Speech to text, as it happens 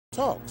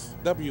Talks,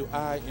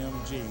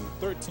 WIMG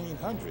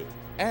 1300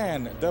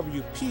 and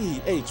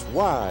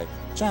WPHY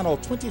Channel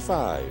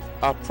 25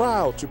 are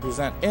proud to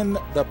present In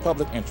the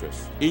Public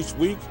Interest. Each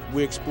week,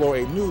 we explore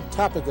a new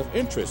topic of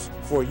interest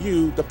for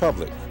you, the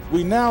public.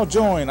 We now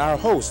join our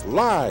host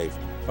live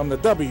from the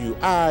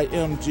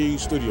WIMG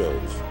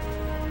studios.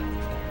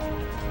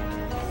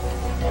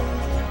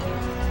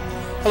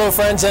 Hello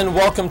friends, and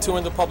welcome to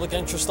In the Public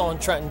Interest on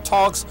Trenton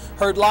Talks,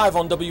 heard live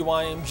on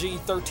WIMG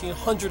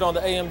 1300 on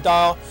the AM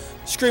dial,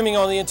 streaming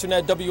on the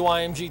internet,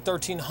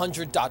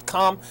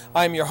 WIMG1300.com.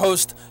 I am your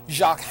host,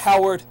 Jacque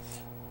Howard.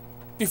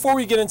 Before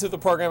we get into the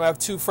program, I have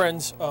two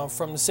friends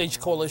from the Sage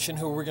Coalition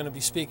who we're going to be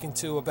speaking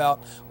to about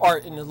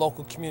art in the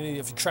local community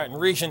of the Trenton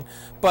region.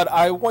 But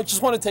I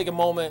just want to take a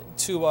moment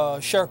to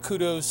share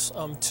kudos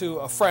to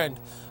a friend,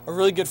 a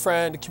really good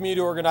friend, a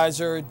community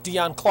organizer,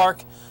 Dion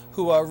Clark,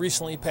 who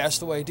recently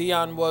passed away.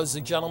 Dion was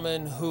a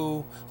gentleman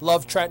who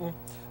loved Trenton.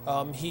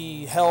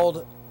 He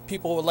held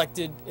people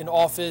elected in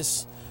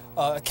office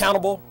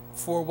accountable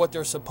for what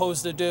they're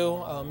supposed to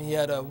do. He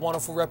had a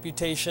wonderful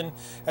reputation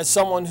as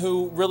someone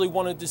who really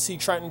wanted to see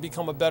Trenton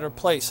become a better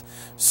place.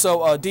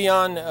 So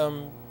Dion,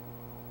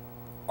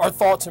 our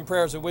thoughts and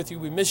prayers are with you.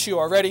 We miss you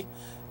already,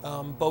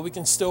 but we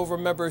can still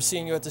remember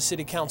seeing you at the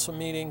city council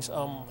meetings,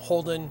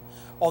 holding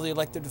all the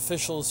elected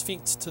officials'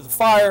 feet to the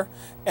fire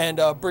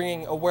and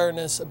bringing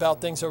awareness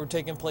about things that were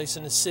taking place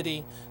in the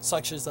city,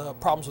 such as the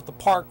problems with the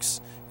parks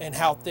and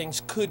how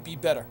things could be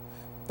better.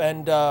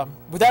 And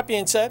with that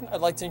being said,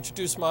 I'd like to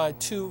introduce my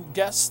two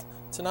guests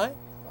tonight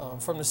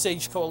from the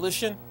Sage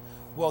Coalition,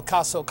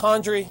 Kasso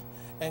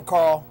and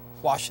Carl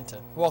Washington.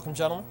 Welcome,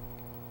 gentlemen.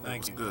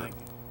 Thank you. Thank you.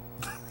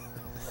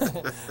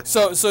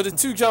 So the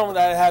two gentlemen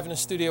that I have in the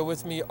studio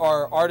with me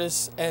are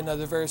artists, and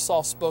they're very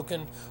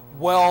soft-spoken,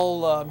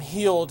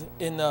 well-heeled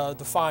in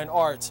the fine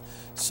arts.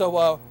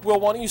 So, Will,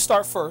 why don't you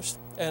start first,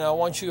 and I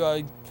want you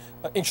to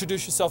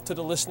introduce yourself to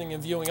the listening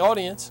and viewing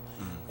audience,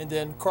 and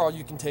then, Carl,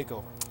 you can take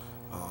over.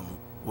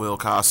 Will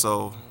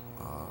Kasso,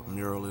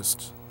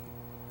 muralist,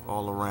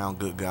 all-around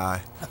good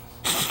guy.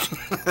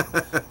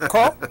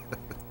 Carl?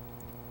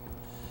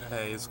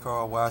 Hey, it's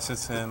Carl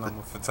Washington. I'm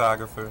a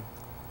photographer,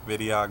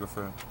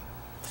 videographer.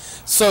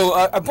 So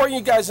I brought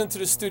you guys into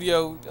the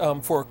studio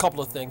for a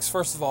couple of things.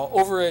 First of all,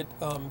 over at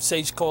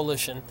Sage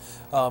Coalition,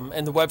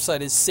 and the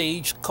website is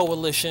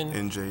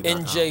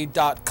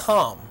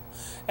sagecoalitionnj.com.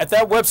 At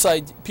that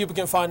website, people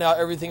can find out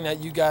everything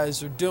that you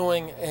guys are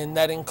doing, and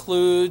that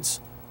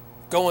includes,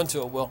 go into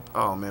it, Will.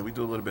 Oh, man, we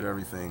do a little bit of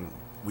everything.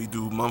 We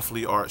do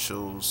monthly art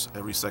shows.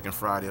 Every second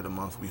Friday of the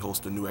month, we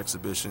host a new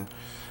exhibition,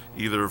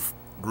 either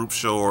group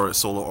show or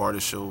solo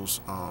artist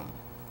shows.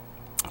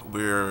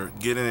 We're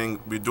doing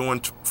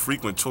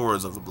frequent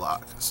tours of the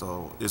block,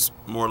 so it's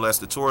more or less,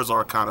 the tours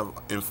are kind of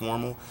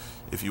informal.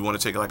 If you want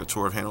to take like a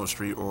tour of Hanover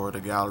Street or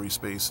the gallery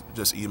space,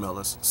 just email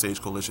us,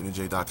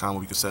 sagecoalitionnj.com, where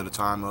we can set a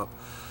time up.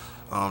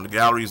 The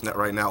gallery is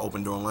right now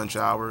open during lunch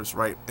hours,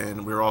 right?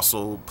 And we're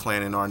also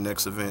planning our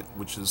next event,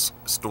 which is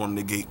Storm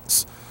the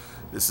Gates.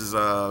 This is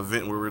an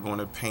event where we're going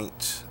to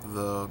paint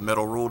the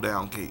metal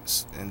roll-down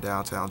gates in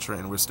downtown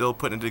Trenton. We're still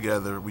putting it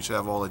together. We should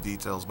have all the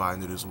details by the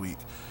end of this week,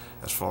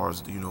 as far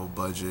as,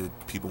 budget,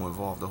 people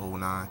involved, the whole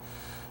nine.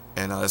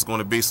 And it's going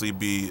to basically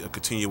be a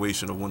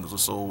continuation of Windows of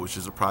Soul, which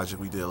is a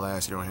project we did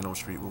last year on Hanover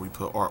Street, where we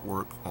put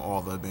artwork on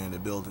all the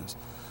abandoned buildings.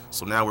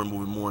 So now we're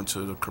moving more into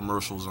the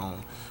commercial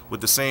zone.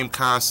 With the same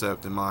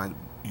concept in mind,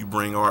 you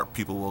bring art,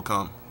 people will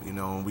come.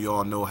 And we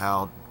all know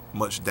how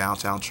much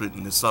downtown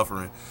Trenton is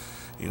suffering.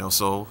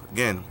 So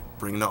again,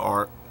 bring the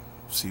art,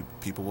 see,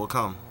 people will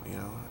come.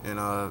 And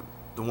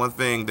the one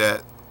thing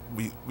that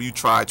we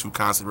try to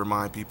constantly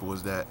remind people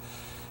is that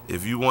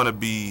if you want to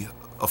be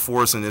a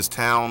force in this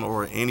town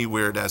or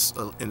anywhere that's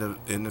in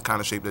the kind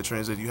of shape that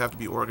Trenton is, you have to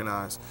be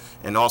organized,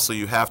 and also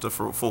you have to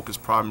focus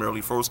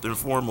primarily, first and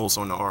foremost,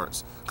 on the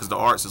arts, because the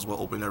arts is what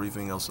open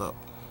everything else up.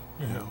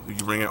 You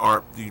bring in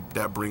art,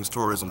 that brings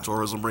tourism.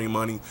 Tourism brings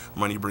money.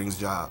 Money brings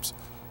jobs.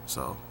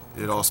 So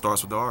it all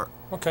starts with the art.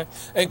 Okay.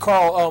 And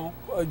Carl,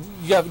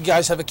 you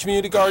guys have a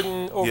community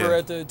garden over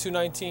at the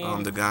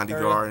 219? The Gandhi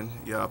area? Garden,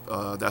 yep.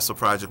 That's a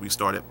project we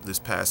started this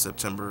past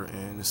September,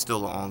 and it's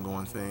still an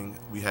ongoing thing.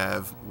 We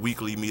have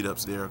weekly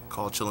meetups there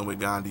called Chilling with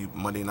Gandhi,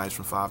 Monday nights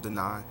from 5 to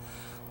 9.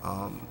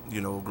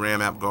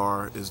 Graham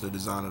Apgar is the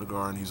designer of the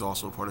garden. He's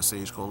also part of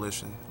Sage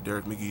Coalition.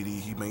 Derek McGeady,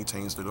 he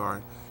maintains the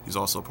garden. He's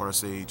also part of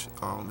Sage.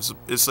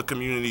 It's a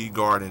community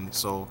garden,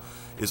 so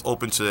it's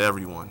open to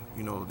everyone.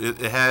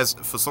 It has,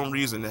 for some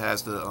reason, it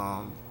has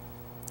the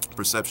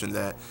perception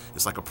that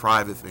it's like a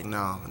private thing.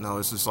 No,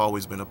 it's just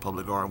always been a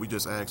public garden. We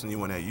just ask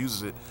anyone that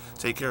uses it,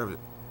 take care of it.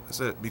 That's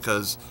it,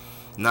 because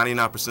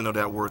 99% of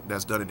that work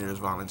that's done in there is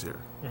volunteer.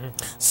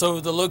 So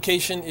the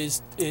location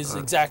is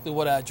exactly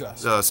what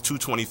address? It's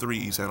 223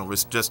 East Hanover.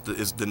 It's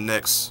the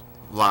next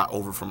lot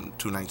over from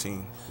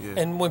 219. Yeah.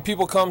 And when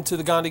people come to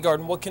the Gandhi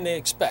Garden, what can they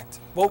expect?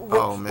 What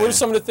are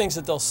some of the things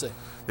that they'll see?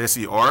 They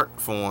see art,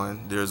 for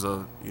one. There's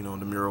the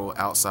mural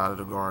outside of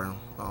the garden,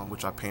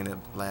 which I painted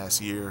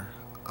last year.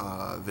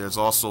 There's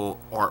also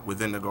art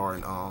within the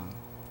garden.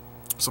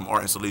 some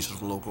art installations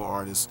from local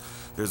artists.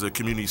 There's a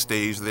community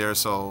stage there,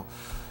 so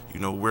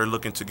we're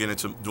looking to get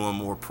into doing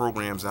more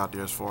programs out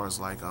there as far as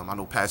like I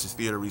know Passage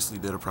Theater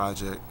recently did a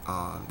project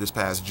this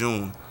past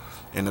June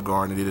in the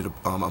garden. They did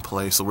a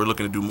play, so we're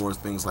looking to do more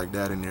things like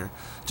that in there.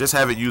 Just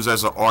have it used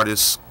as an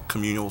artist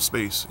communal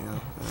space. Yeah.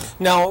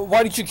 Now,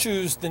 why did you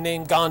choose the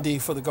name Gandhi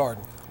for the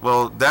garden?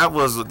 Well, that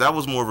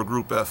was more of a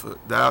group effort.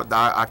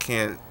 I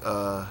can't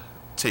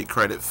take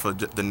credit for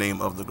the name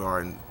of the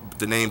garden.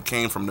 The name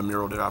came from the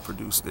mural that I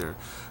produced there.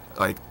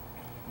 Like,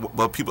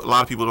 what a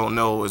lot of people don't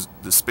know is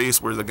the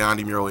space where the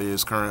Gandhi mural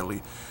is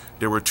currently.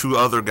 There were 2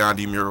 other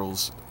Gandhi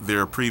murals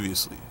there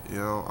previously.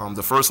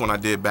 The first one I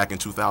did back in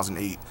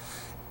 2008,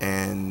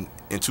 and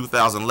in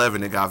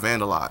 2011 it got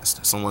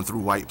vandalized. Someone threw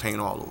white paint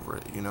all over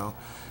it.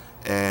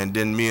 And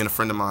then me and a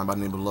friend of mine by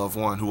the name of Love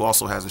One, who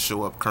also has a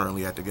show up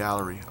currently at the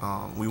gallery,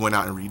 we went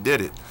out and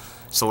redid it.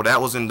 So that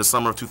was in the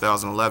summer of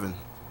 2011.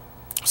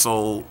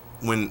 So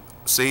when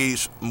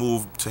Sage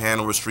moved to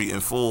Hanover Street in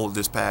full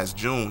this past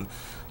June,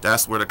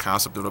 that's where the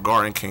concept of the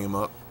garden came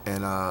up,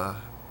 and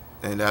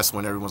that's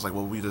when everyone's like,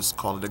 well, we just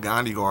call it the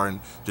Gandhi Garden,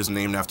 just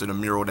named after the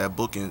mural that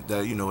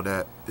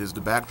that is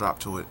the backdrop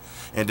to it.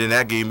 And then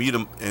that gave me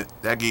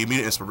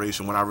the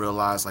inspiration when I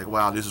realized, like,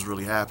 wow, this is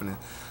really happening,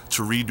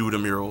 to redo the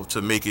mural,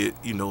 to make it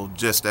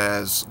just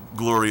as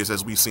glorious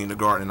as we've seen the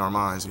garden in our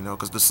minds,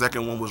 because the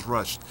second one was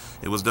rushed.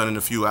 It was done in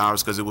a few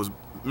hours because it was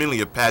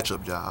mainly a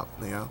patch-up job,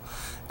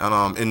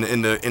 and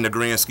in the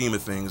grand scheme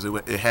of things,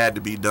 it had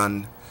to be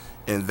done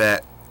in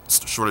that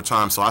shorter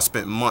time. So I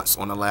spent months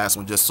on the last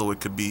one just so it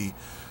could be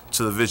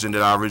to the vision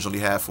that I originally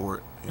had for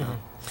it.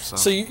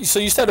 So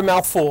you said a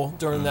mouthful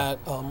during that.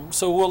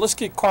 So let's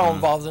get Carl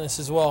involved in this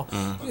as well.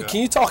 Okay.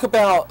 Can you talk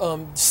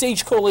about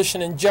Sage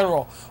Coalition in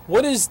general?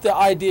 What is the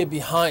idea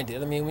behind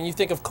it? I mean, when you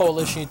think of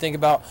coalition, you think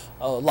about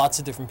lots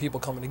of different people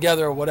coming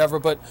together or whatever.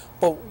 But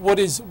what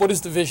is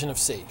the vision of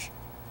Sage?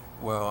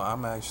 Well,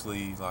 I'm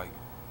actually like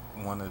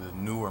one of the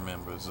newer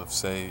members of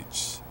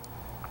Sage.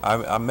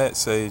 I met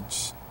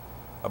Sage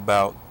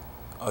about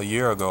a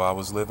year ago. I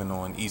was living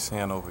on East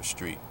Hanover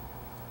Street,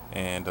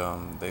 and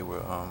they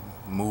were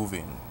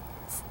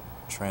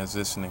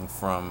transitioning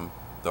from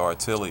the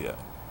Artilia,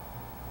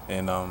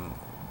 and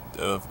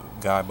a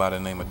guy by the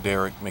name of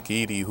Derek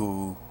McEady,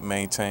 who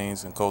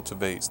maintains and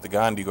cultivates the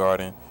Gandhi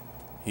Garden,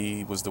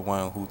 he was the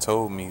one who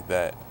told me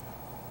that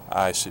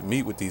I should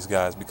meet with these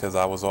guys because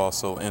I was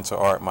also into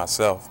art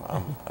myself.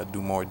 I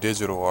do more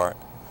digital art.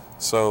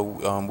 So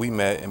we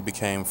met and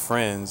became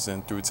friends,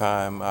 and through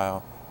time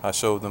I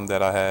showed them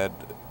that I had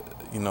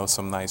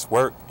some nice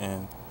work,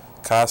 and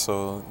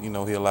Kasso,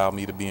 he allowed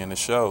me to be in the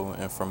show,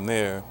 and from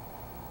there,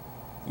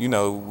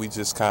 we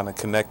just kind of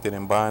connected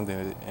and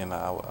bonded, and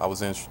I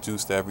was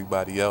introduced to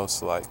everybody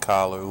else, like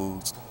Collar,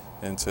 who's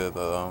into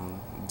the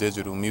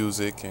digital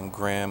music, and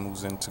Graham,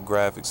 who's into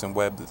graphics and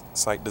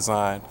website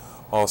design.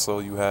 Also,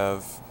 you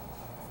have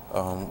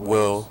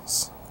Will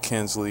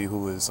Kinsley,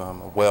 who is a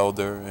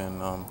welder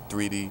and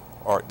 3D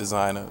art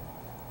designer.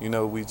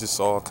 We just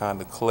all kind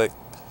of clicked,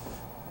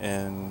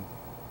 and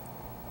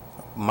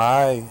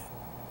my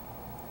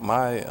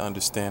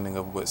understanding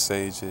of what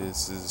Sage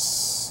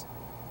is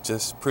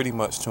just pretty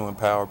much to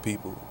empower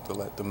people, to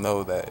let them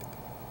know that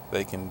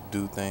they can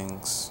do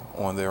things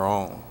on their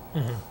own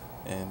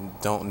and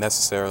don't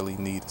necessarily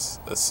need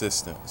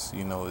assistance.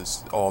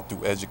 It's all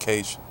through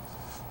education,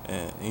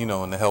 and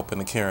and the helping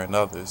and caring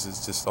others.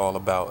 It's just all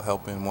about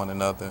helping one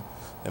another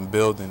and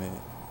building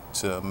it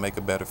to make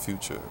a better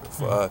future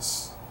for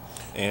us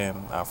and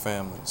our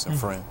families and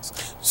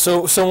friends.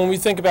 So when we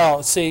think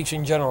about Sage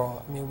in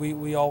general, I mean,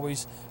 we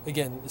always,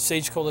 again, the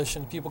Sage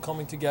Coalition, people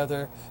coming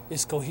together,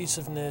 it's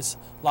cohesiveness,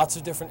 lots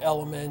of different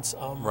elements,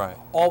 Right.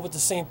 all with the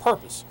same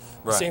purpose.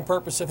 The Right. same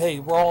purpose of,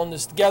 hey, we're all in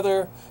this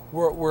together,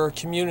 we're a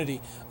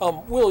community.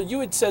 Will, you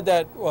had said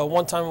that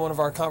one time in one of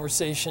our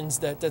conversations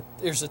that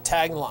there's a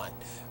tagline,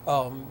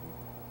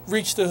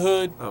 reach the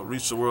hood.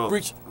 Reach the world.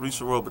 Reach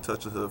the world, but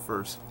touch the hood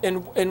first.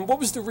 And what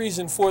was the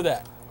reason for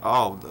that?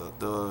 Oh,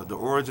 the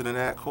origin of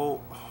that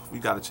quote, we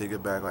got to take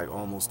it back like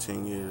almost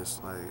 10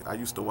 years. Like, I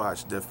used to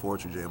watch Def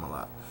Poetry Jam a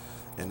lot,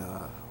 and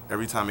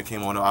every time it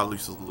came on, I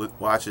used to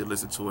watch it,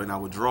 listen to it, and I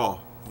would draw.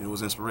 It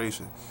was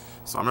inspiration.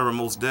 So I remember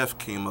Mos Def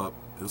came up.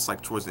 It was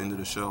like towards the end of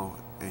the show,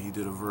 and he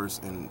did a verse,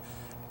 and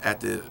at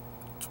the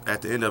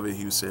end of it,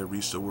 he said,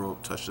 "Reach the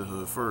world, touch the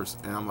hood first."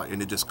 And I'm like,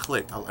 and it just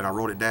clicked, and I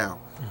wrote it down.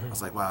 I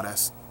was like, wow,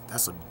 that's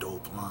a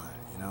dope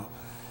line,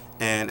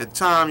 And at the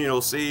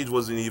time, Sage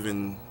wasn't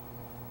even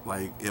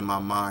like in my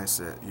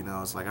mindset,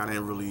 it's like I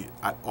didn't really,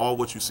 all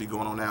what you see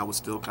going on now was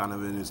still kind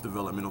of in its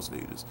developmental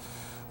stages.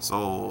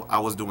 So I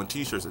was doing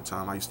t-shirts at the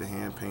time. I used to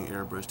hand paint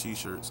airbrush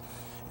t-shirts,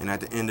 and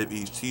at the end of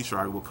each t-shirt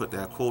I would put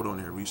that quote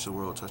on there, reach the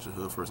world, touch the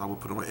hood first. I would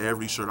put it on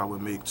every shirt I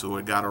would make till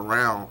it got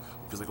around.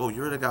 It was like, oh,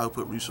 you're the guy who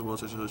put reach the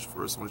world, touch the hood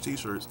first on the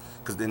t-shirts,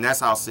 because then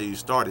that's how Sage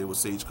started, with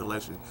Sage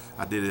Collection.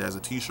 I did it as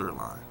a t-shirt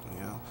line,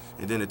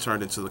 and then it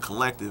turned into the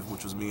collective,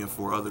 which was me and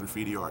 4 other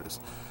graffiti artists.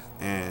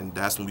 And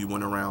that's when we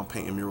went around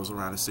painting murals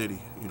around the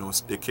city.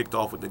 It kicked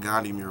off with the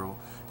Gandhi mural.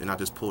 Then I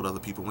just pulled other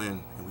people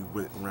in, and we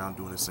went around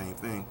doing the same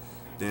thing.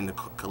 then the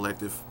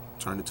collective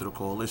turned it to the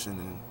coalition,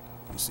 and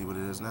you see what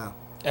it is now.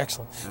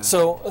 Excellent. Yeah.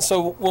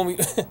 So when we,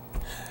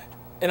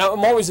 and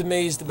I'm always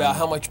amazed about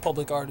how much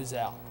public art is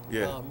out.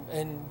 Yeah.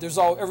 And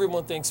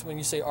everyone thinks when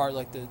you say art,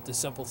 like the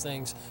simple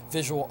things,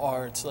 visual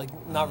arts, like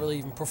not really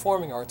even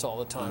performing arts all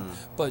the time,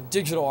 but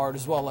digital art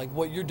as well, like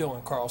what you're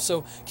doing, Carl.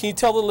 So can you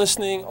tell the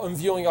listening and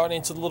viewing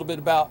audience a little bit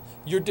about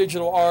your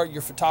digital art,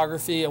 your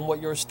photography, and what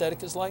your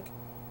aesthetic is like?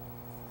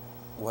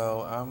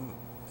 Well,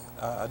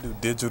 I do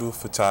digital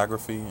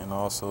photography and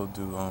also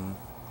do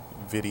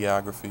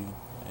videography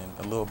and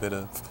a little bit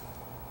of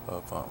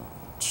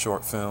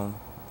short film,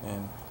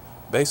 and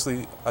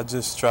basically I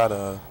just try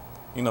to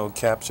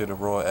capture the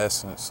raw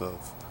essence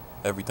of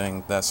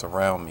everything that's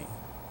around me,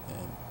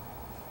 and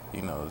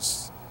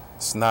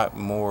it's not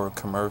more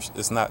commercial.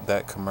 It's not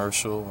that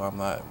commercial. I'm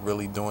not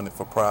really doing it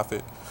for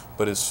profit,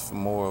 but it's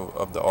more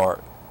of the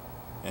art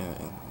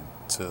and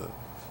to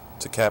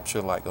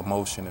capture like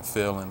emotion and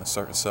feeling a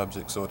certain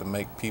subjects, or to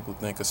make people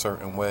think a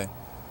certain way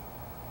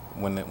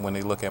when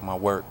they look at my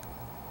work.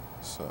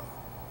 So.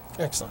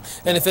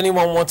 Excellent. And if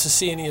anyone wants to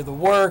see any of the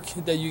work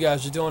that you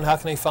guys are doing, how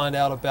can they find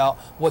out about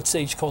what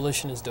Sage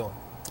Coalition is doing?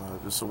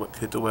 Just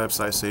hit the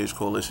website,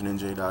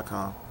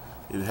 sagecoalitionnj.com.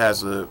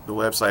 The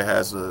website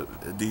has a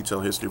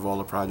detailed history of all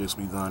the projects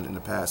we've done in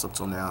the past up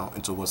till now,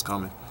 and to what's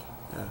coming.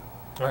 Yeah.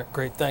 All right,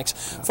 great, thanks.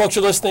 Yeah. Folks,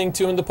 you're listening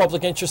to In the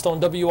Public Interest on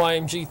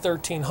WIMG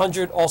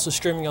 1300, also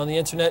streaming on the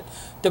internet,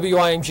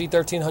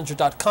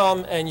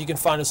 WIMG1300.com, and you can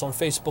find us on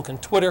Facebook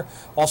and Twitter.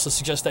 Also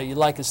suggest that you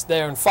like us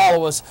there and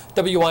follow us,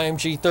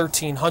 WIMG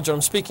 1300.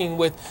 I'm speaking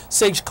with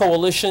Sage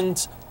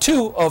Coalition's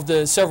two of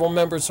the several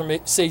members from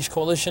Sage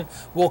Coalition,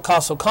 Will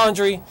Kasso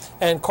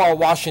and Carl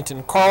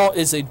Washington. Carl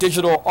is a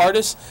digital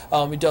artist.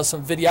 He does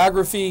some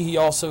videography. He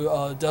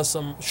also does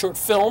some short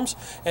films.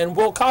 And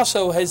Will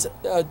Kasso has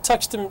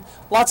touched in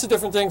lots of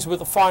different things with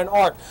the fine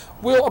art.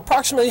 Will,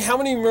 approximately how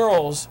many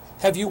murals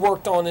have you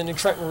worked on in the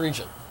Trenton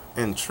region?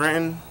 In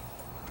Trenton,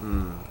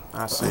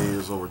 I say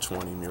there's over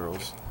 20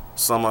 murals.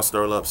 Some are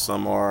still up,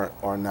 some are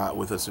not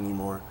with us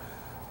anymore.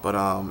 But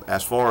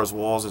as far as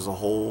walls as a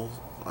whole,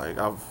 like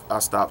I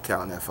stopped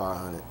counting at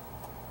 500.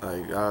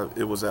 Like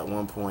it was at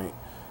one point,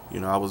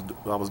 I was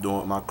doing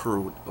with my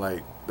crew.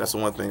 Like that's the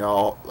one thing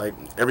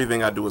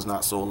everything I do is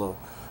not solo.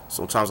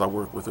 Sometimes I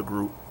work with a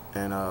group,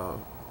 and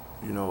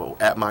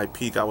at my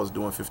peak I was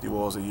doing 50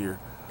 walls a year.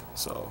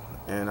 So,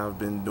 and I've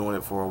been doing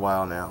it for a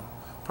while now,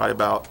 probably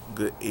about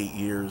good 8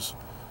 years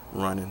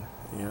running.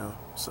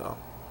 So.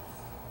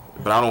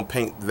 But I don't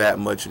paint that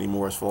much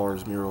anymore as far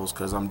as murals,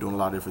 because I'm doing a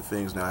lot of different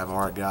things now. I have an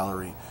art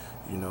gallery.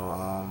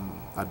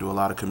 I do a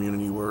lot of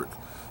community work,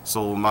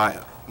 so my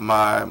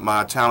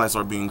talents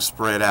are being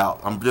spread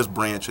out. I'm just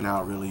branching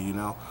out, really,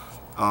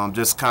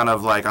 just kind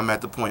of like I'm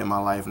at the point in my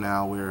life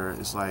now where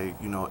it's like,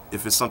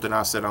 if it's something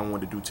I said I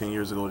wanted to do 10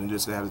 years ago and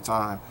just didn't have the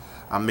time,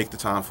 I make the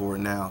time for it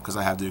now because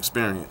I have the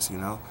experience,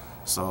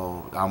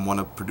 So I want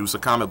to produce a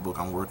comic book.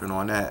 I'm working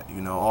on that.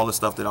 All the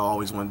stuff that I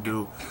always want to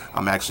do,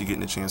 I'm actually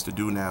getting a chance to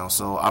do now.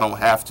 So I don't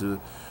have to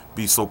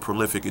be so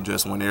prolific in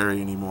just one area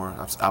anymore.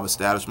 I've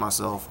established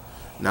myself.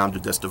 Now I'm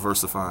just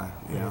diversifying,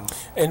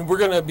 And we're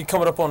going to be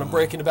coming up on a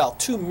break in about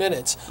 2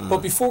 minutes.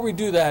 But before we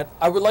do that,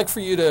 I would like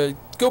for you to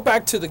go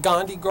back to the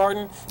Gandhi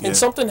Garden. And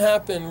something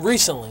happened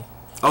recently.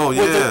 Oh,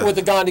 yeah. With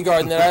the Gandhi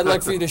Garden that I'd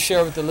like for you to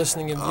share with the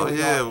listening and viewing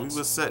audience.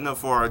 We were setting up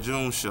for our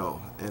June show,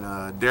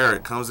 and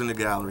Derek comes in the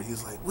gallery.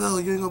 He's like, "Well,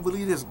 you ain't gonna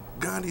believe this.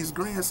 Gandhi's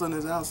grandson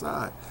is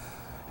outside."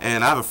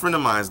 And I have a friend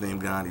of mine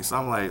named Gandhi, so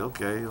I'm like,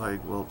 okay,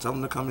 well, tell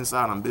him to come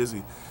inside. I'm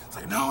busy. It's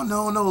like,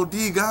 no,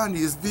 D.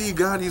 Gandhi is D.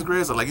 Gandhi's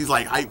grandson. Like, he's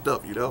like hyped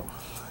up,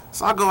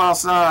 So I go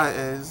outside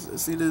and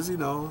see this,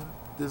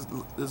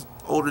 this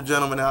older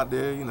gentleman out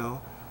there,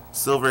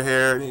 silver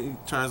hair. And he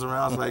turns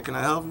around, he's like, "Can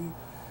I help you?"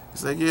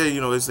 He's like, "Yeah, he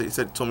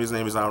told me his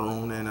name is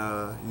Arun, and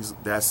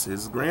that's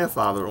his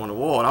grandfather on the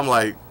wall." And I'm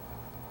like,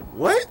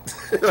 "What?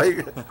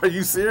 Like, are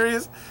you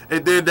serious?"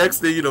 And then next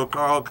thing,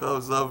 Carl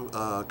comes up,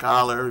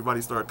 Kyler,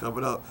 everybody started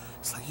coming up.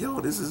 It's like,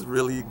 "Yo, this is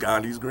really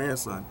Gandhi's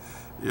grandson,"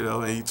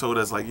 And he told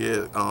us like,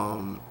 it's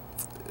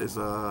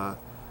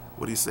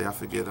what do you say? I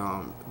forget.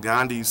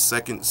 Gandhi's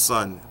second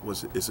son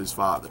is his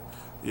father.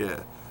 Yeah.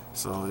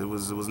 So it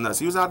was nuts.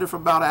 He was out there for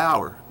about an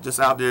hour, just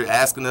out there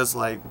asking us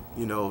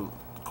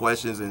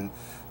questions, and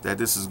that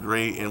this is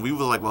great. And we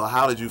were like, "Well,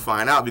 how did you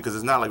find out?" Because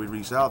it's not like we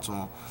reached out to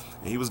him.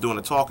 And he was doing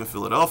a talk in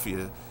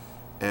Philadelphia,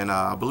 and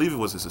I believe it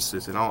was his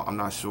assistant. I'm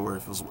not sure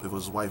if it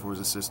was his wife or his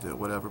assistant or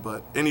whatever.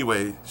 But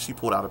anyway, she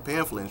pulled out a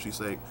pamphlet, and she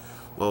said,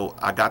 "Well,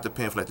 I got the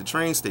pamphlet at the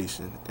train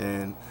station,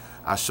 and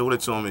I showed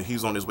it to him, and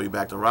he's on his way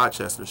back to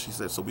Rochester." She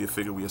said, "So we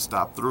figured we'd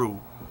stop through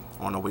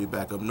on our way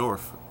back up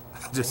north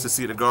just to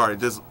see the garden."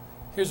 Just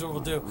here's what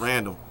we'll do.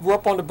 Random. We're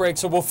up on the break,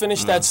 so we'll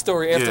finish that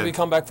story after we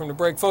come back from the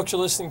break. Folks,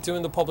 you're listening to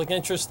In the Public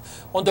Interest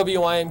on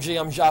WIMG.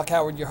 I'm Jacque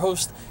Howard, your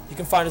host. You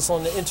can find us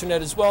on the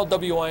internet as well,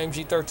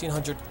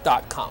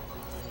 WIMG1300.com.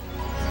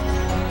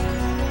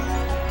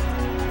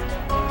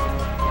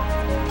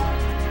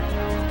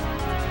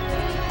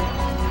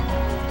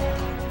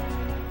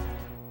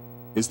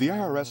 Is the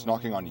IRS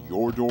knocking on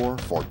your door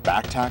for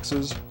back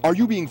taxes? Are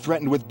you being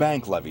threatened with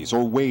bank levies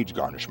or wage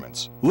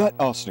garnishments? Let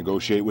us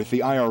negotiate with the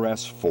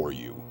IRS for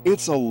you.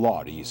 It's a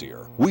lot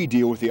easier. We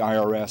deal with the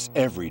IRS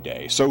every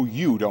day, so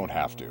you don't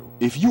have to.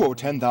 If you owe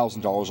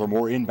 $10,000 or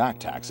more in back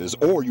taxes,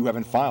 or you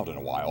haven't filed in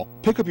a while,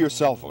 pick up your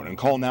cell phone and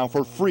call now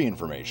for free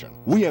information.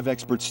 We have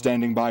experts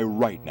standing by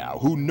right now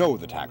who know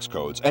the tax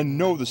codes and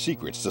know the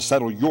secrets to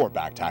settle your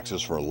back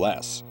taxes for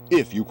less,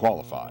 if you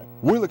qualify.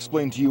 We'll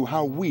explain to you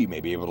how we may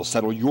be able to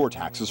settle your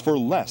taxes for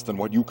less than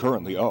what you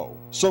currently owe.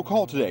 So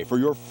call today for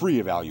your free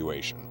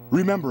evaluation.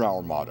 Remember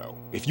our motto: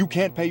 if you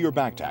can't pay your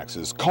back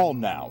taxes, call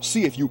now,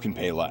 see if you can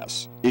pay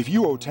less. If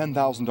you owe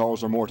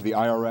 $10,000 or more to the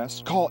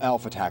IRS, call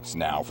Alpha Tax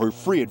now for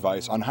free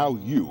advice on how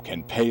you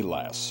can pay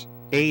less.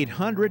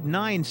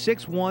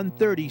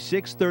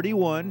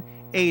 800-961-3631,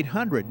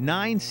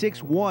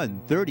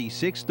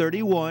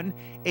 800-961-3631,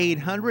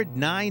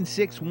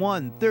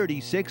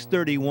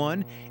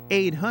 800-961-3631,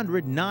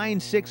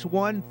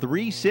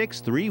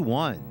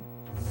 800-961-3631.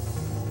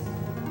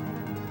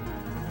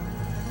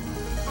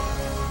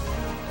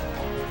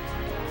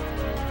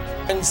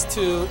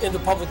 To In the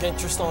Public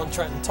Interest on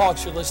Trenton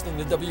Talks. You're listening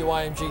to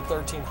WIMG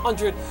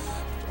 1300.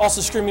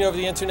 Also streaming over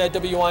the internet,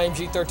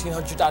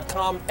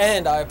 WIMG1300.com.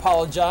 And I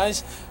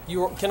apologize,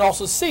 you can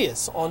also see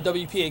us on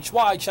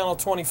WPHY, Channel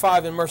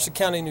 25 in Mercer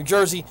County, New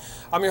Jersey.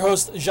 I'm your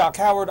host, Jacque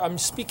Howard. I'm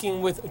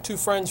speaking with two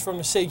friends from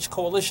the Sage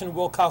Coalition,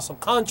 Will Kasso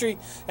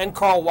and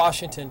Carl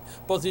Washington.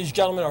 Both of these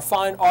gentlemen are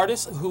fine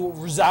artists who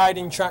reside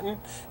in Trenton,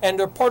 and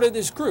they're part of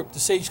this group, the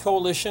Sage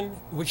Coalition,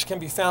 which can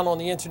be found on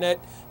the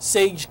internet,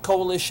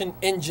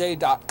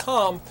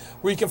 sagecoalitionnj.com,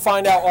 where you can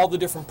find out all the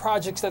different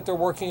projects that they're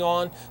working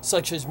on,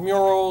 such as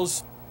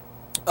murals.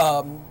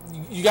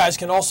 You guys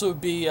can also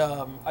be,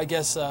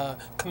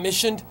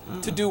 commissioned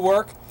to do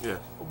work,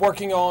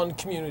 working on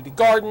community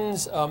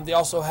gardens. They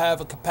also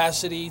have a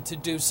capacity to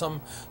do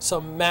some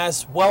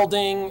mass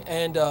welding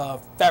and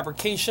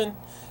fabrication.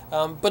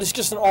 But it's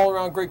just an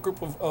all-around great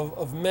group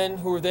of men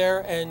who are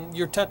there, and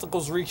your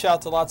tentacles reach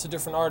out to lots of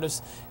different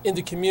artists in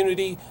the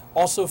community,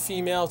 also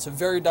female. It's a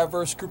very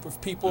diverse group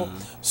of people.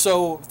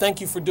 So thank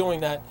you for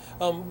doing that.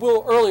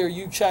 Will, earlier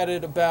you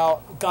chatted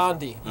about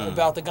Gandhi,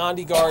 about the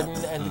Gandhi Garden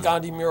and the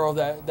Gandhi mural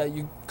that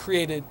you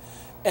created.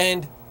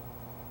 And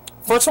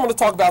first I want to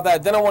talk about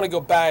that, then I want to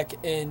go back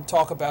and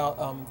talk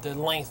about the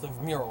length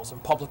of murals in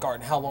public art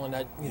and how long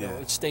that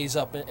it stays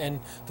up and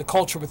the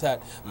culture with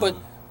that. But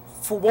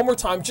for one more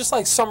time, just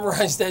like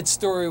summarize that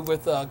story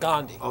with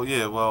Gandhi. Oh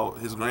yeah, well,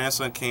 his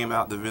grandson came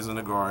out to visit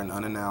the garden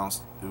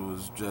unannounced. It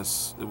was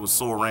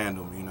so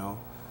random, you know.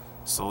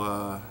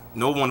 So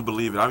no one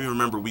believed it. I even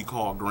remember we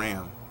called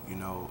Graham,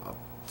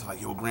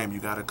 like, yo, Graham, you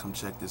gotta come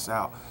check this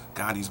out.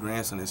 Gandhi's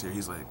grandson is here.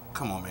 He's like,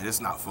 come on, man,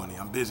 it's not funny.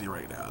 I'm busy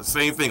right now.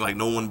 Same thing, like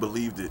no one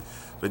believed it.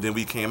 But then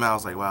we came out, I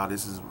was like, wow,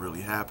 this is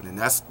really happening.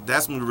 That's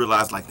when we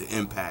realized like the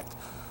impact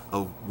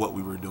of what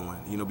we were doing,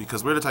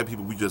 because we're the type of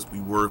people, we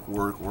work.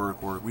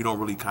 We don't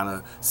really kind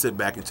of sit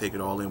back and take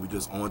it all in. We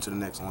just on to the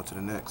next.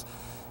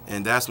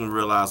 And that's when we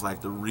realized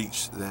like the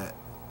reach that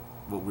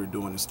what we're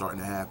doing is starting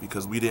to have,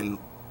 because we didn't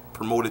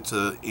promote it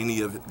to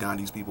any of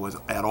Gandhi's people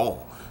at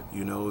all.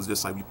 It was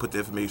just like we put the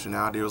information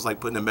out there. It was like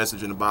putting a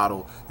message in a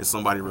bottle and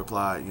somebody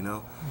replied,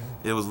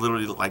 It was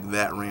literally like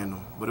that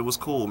random. But it was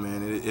cool,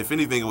 man. If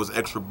anything, it was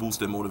extra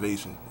boosted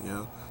motivation,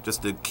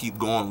 just to keep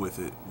going with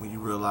it when you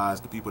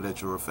realize the people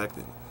that you're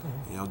affecting.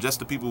 Just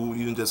the people who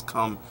even just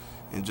come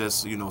and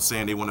just,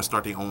 saying they want to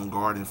start their own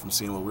garden from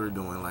seeing what we're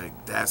doing. Like,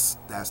 that's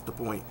the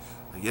point.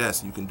 Like,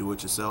 yes, you can do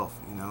it yourself,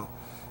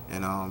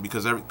 And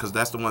because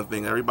that's the one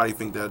thing, everybody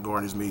think that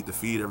garden is made to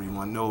feed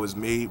everyone. No, it's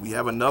made, we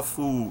have enough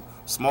food,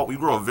 we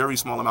grow a very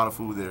small amount of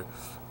food there.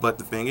 But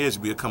the thing is,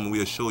 we'll come and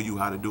we'll show you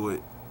how to do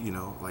it,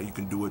 like you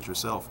can do it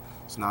yourself.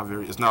 It's not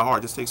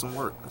hard, just take some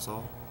work, that's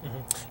all.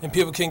 And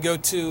people can go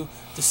to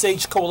the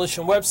Sage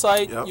Coalition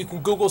website. Yep. You can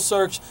Google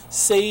search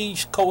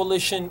Sage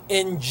Coalition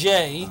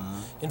NJ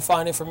and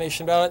find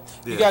information about it.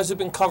 You guys have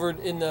been covered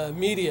in the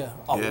media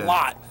a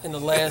lot in the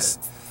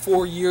last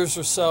 4 years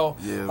or so.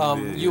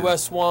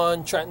 US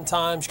 1, Trenton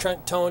Times,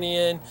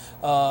 Trentonian,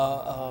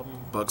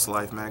 Bucks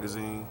Life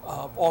magazine.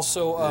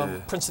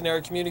 Also Princeton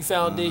Area Community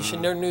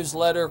Foundation, their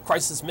newsletter,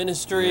 Crisis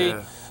Ministry.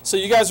 So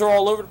you guys are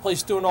all over the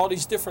place doing all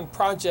these different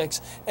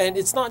projects, and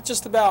it's not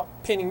just about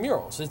painting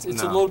murals. It's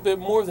a little bit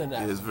more than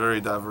that. It's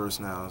very diverse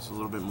now. It's a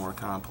little bit more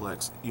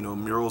complex.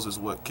 Murals is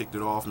what kicked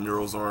it off.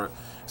 Murals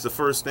it's the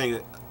first thing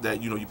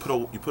that you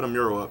put a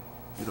mural up.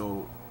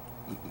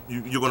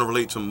 You're going to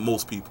relate to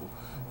most people.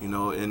 And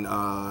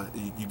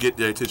you get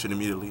their attention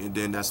immediately, and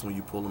then that's when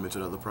you pull them into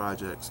the other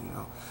projects.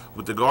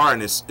 With the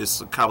garden,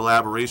 it's a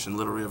collaboration,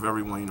 literally, of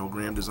everyone.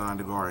 Graham designed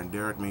the garden,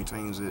 Derek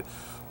maintains it,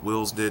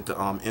 Wills did the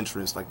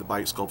entrance, like the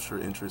bike sculpture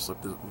entrance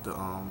of the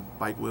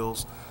bike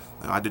wheels.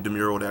 I did the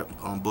mural that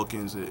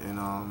bookends it,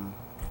 and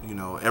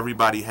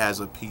everybody has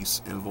a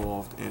piece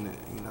involved in it.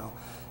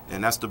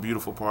 And that's the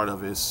beautiful part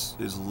of it.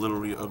 Is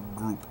literally a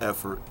group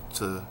effort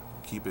to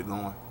keep it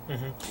going.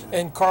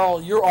 And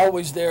Carl, you're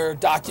always there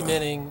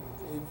documenting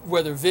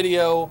whether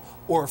video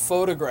or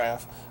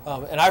photograph.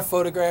 And I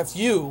photographed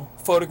you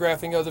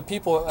photographing other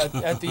people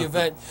at the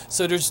event.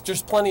 So there's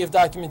plenty of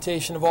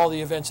documentation of all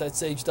the events that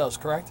Sage does,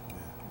 correct?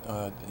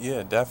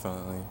 Yeah,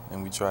 definitely.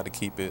 And we try to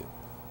keep it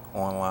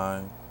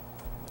online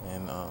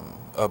and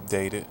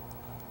update it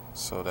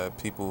so that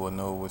people will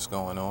know what's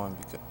going on.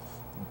 Because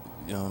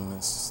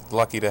it's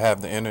lucky to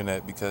have the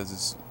internet,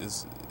 because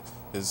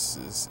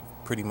it's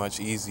pretty much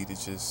easy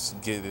to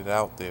just get it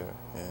out there.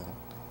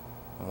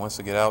 And once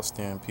it get out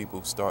there and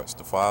people starts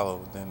to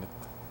follow, then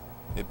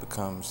it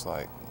becomes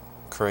like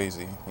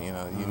crazy. You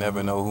know, you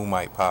never know who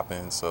might pop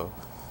in. So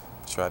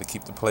try to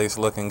keep the place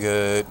looking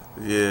good.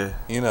 Yeah.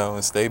 You know,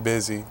 and stay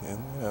busy.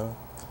 And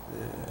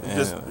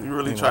You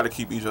really try to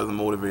keep each other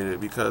motivated,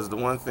 because the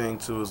one thing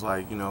too is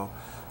like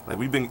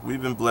we've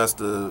been blessed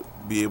to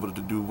be able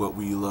to do what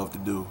we love to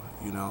do,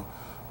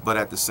 but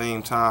at the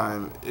same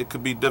time it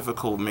could be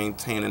difficult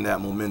maintaining that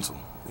momentum,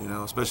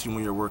 especially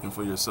when you're working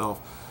for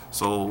yourself.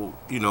 So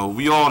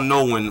we all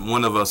know when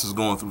one of us is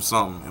going through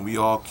something, and we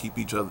all keep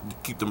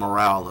the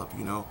morale up.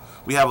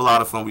 We have a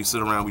lot of fun. We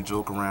sit around, we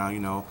joke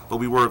around, but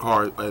we work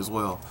hard as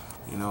well.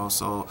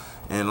 So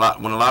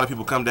when a lot of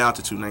people come down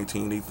to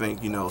 219, they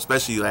think,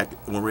 especially like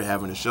when we're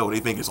having a show, they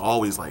think it's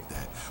always like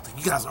that. Like,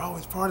 you guys are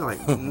always partying.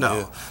 Like,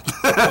 no,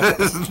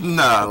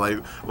 nah. Like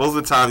most of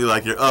the time,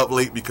 you're up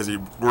late because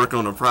you're working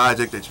on a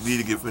project that you need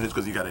to get finished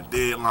because you got a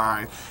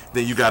deadline.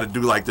 Then you got to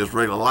do like this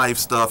regular life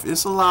stuff.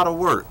 It's a lot of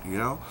work,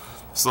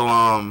 So,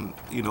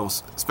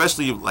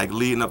 especially like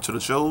leading up to the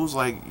shows,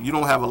 like you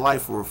don't have a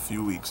life for a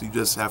few weeks. You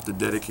just have to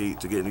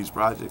dedicate to getting these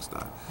projects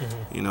done,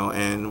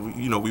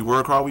 and we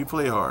work hard, we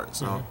play hard.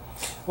 So,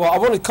 well, I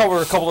want to cover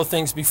a couple of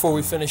things before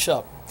we finish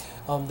up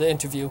the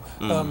interview.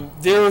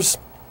 There's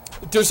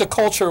a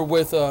culture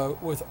with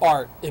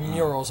art and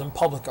murals and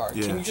public art.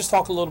 Yeah. Can you just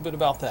talk a little bit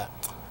about that?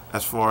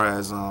 As far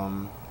as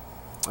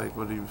like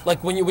what do you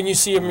like when you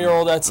see a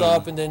mural that's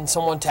up and then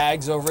someone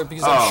tags over it,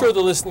 because I'm sure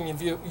the listening and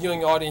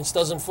viewing audience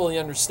doesn't fully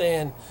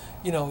understand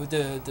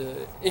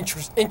the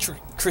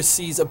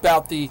intricacies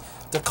about the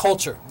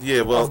culture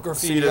of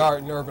graffiti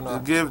art and urban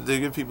art. They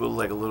give people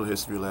like a little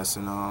history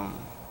lesson.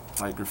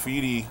 Like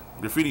graffiti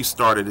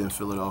started in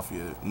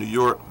Philadelphia. New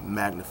York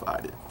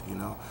magnified it,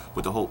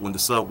 with when the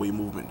subway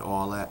movement and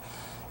all that,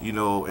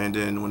 and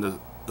then when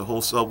the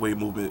whole subway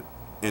movement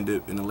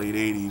ended in the late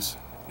 80s,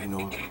 it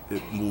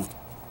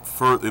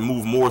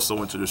moved more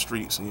so into the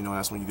streets, and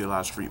that's when you get a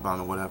lot of street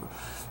bombing or whatever.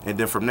 And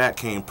then from that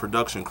came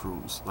production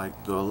crews.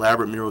 Like the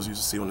elaborate murals you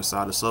used to see on the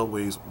side of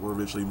subways were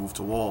eventually moved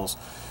to walls.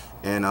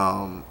 And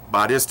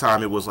by this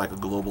time it was like a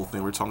global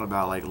thing. We're talking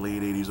about like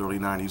late 80s, early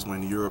 90s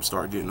when Europe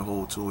started getting a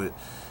hold to it.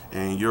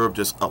 And Europe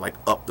just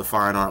up the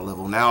fine art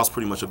level. Now it's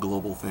pretty much a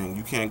global thing.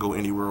 You can't go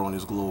anywhere on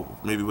this globe,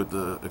 maybe with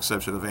the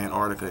exception of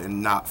Antarctica,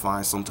 and not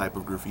find some type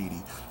of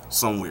graffiti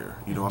somewhere.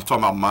 I'm talking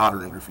about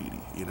modern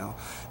graffiti,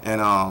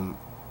 And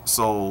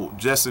so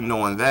just in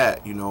knowing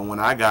that, when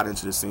I got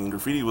into the scene,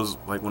 graffiti was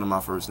like one of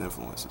my first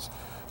influences.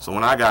 So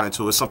when I got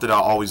into it, it's something I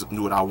always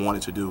knew what I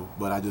wanted to do,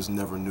 but I just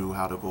never knew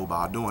how to go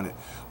about doing it.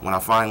 When I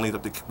finally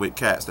linked up with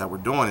cats that were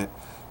doing it,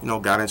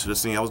 got into the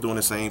scene, I was doing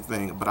the same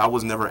thing, but I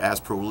was never as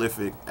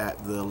prolific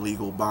at the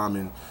illegal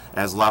bombing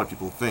as a lot of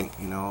people think.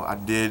 I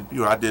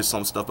did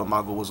some stuff, but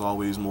my goal was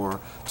always more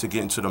to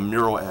get into the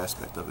mural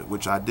aspect of it,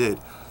 which I did.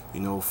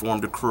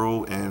 Formed a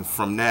crew, and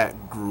from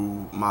that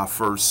grew my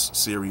first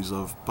series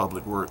of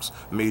public works,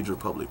 major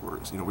public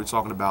works. We're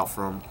talking about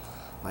from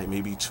like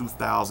maybe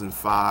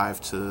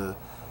 2005 to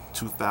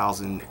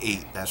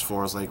 2008, as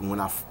far as like when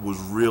I was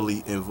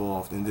really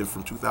involved. And then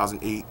from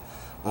 2008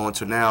 on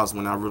to now is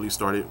when I really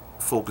started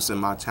focusing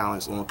my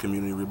talents on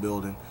community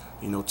rebuilding.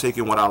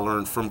 Taking what I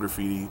learned from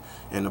graffiti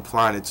and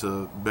applying it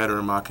to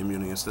better my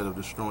community instead of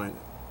destroying it.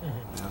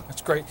 Yeah.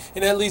 That's great.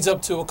 And that leads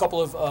up to a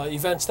couple of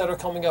events that are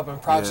coming up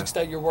and projects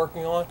that you're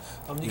working on.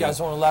 You guys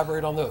want to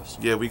elaborate on those?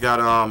 Yeah, we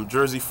got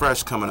Jersey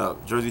Fresh coming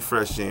up, Jersey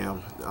Fresh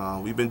Jam.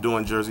 We've been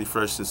doing Jersey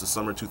Fresh since the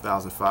summer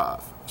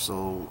 2005.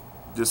 So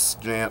this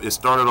jam, it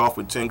started off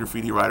with 10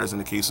 graffiti writers in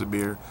the case of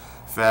beer.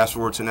 Fast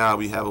forward to now,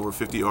 we have over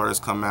 50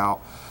 artists come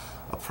out,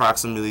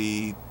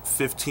 approximately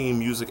 15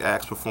 music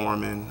acts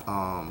performing,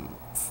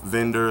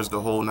 vendors,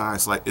 the whole nine.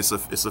 It's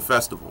a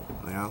festival,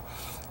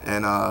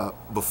 And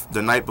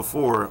the night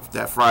before,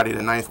 that Friday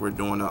the 9th, we're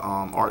doing the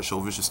art show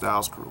Vicious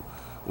Styles Crew,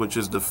 which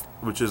is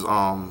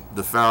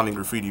the founding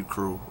graffiti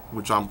crew,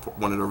 which I'm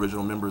one of the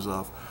original members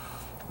of,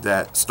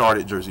 that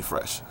started Jersey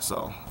Fresh.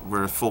 So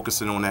we're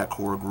focusing on that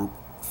core group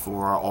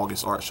for our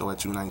August art show at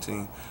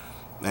 219.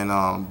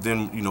 And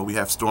then we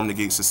have Storm the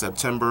Gates in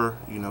September.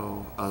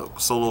 A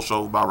solo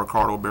show by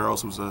Ricardo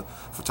Barros, who's a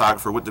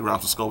photographer with the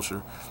Grounds of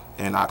Sculpture,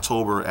 in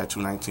October at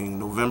 219.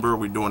 November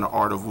we're doing the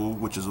Art of Wu,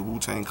 which is a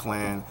Wu-Tang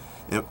Clan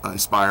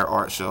inspired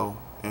art show.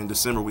 In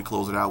December we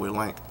close it out with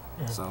Lank.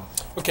 So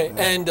okay,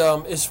 yeah. And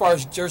as far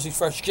as Jersey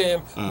Fresh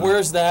Jam, where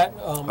is that?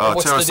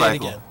 What's the date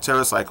again?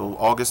 TerraCycle,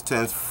 August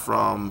 10th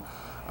from,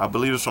 I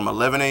believe it's from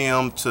 11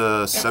 a.m.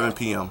 to 7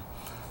 p.m.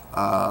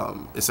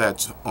 It's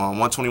at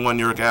 121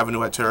 New York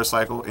Avenue at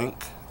TerraCycle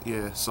Inc.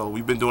 Yeah, so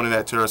we've been doing it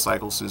at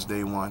TerraCycle since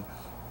day one.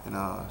 And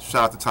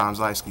shout out to Tom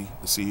Zysky,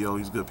 the CEO.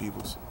 He's good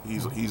people.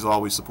 He's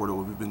always supported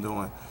what we've been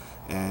doing,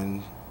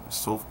 and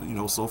so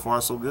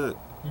far so good.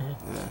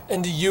 Yeah.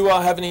 And do you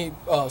have any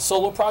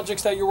solo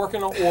projects that you're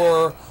working on,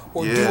 or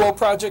duo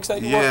projects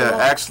that you're working on?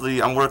 Yeah,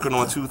 actually, I'm working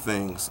on 2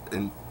 things,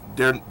 and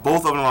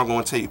both of them are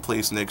going to take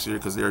place next year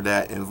because they're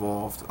that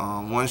involved.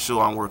 One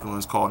show I'm working on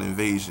is called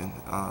Invasion.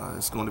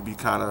 It's going to be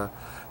kind of,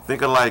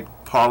 think of like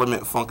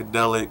Parliament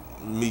Funkadelic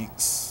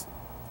meets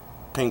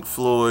Pink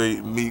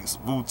Floyd meets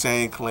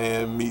Wu-Tang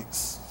Clan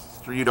meets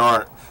street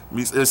art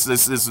meets. It's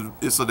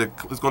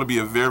going to be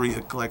a very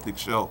eclectic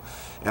show,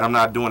 and I'm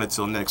not doing it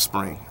till next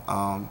spring.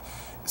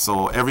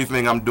 So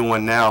everything I'm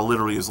doing now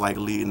literally is like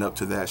leading up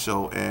to that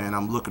show, and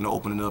I'm looking to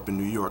open it up in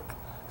New York.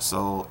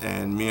 So,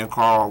 and me and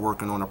Carl are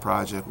working on a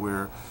project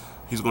where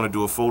he's going to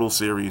do a photo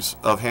series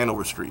of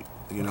Hanover Street,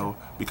 you know,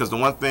 because the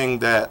one thing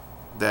that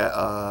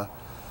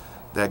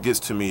gets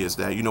to me is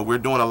that, you know, we're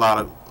doing a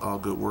lot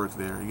of good work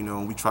there, you know,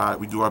 and we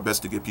do our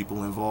best to get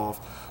people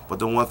involved, but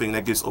the one thing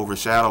that gets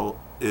overshadowed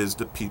is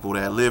the people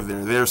that live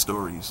there, their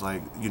stories.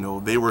 Like, you know,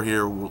 they were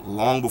here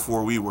long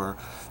before we were.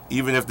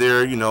 Even if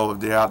they're, you know,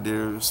 if they're out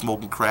there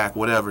smoking crack,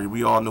 whatever,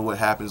 we all know what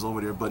happens over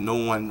there, but no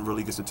one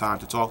really gets the time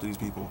to talk to these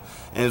people.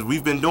 And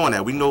we've been doing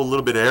that. We know a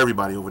little bit of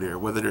everybody over there,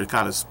 whether they're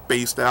kind of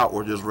spaced out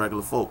or just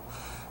regular folk.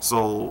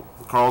 So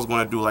Carl's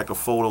going to do like a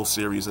photo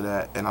series of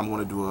that, and I'm going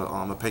to do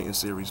a painting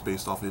series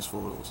based off his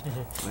photos. Yeah.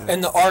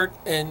 And the art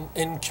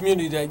and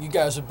community that you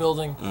guys are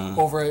building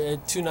over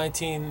at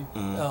 219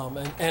 and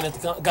at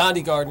the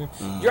Gandhi Garden,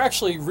 you're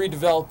actually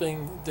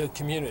redeveloping the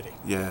community.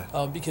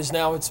 Yeah. Because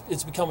now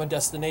it's become a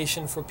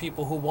destination for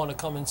people who want to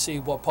come and see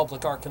what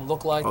public art can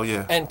look like. Oh,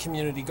 yeah. And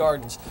community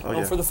gardens.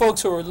 Yeah. For the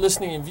folks who are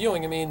listening and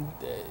viewing, I mean,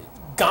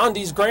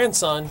 Gandhi's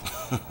grandson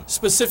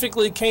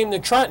specifically came to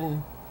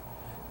Trenton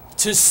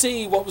to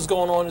see what was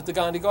going on at the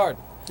Gandhi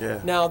Garden. Yeah.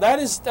 Now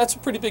that's a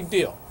pretty big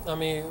deal. I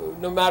mean,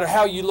 no matter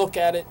how you look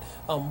at it,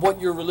 what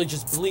your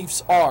religious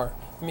beliefs are.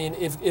 I mean,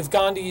 if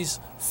Gandhi's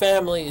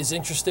family is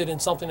interested in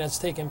something that's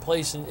taking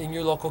place in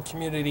your local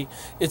community,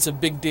 it's a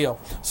big deal.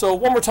 So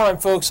one more time,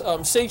 folks,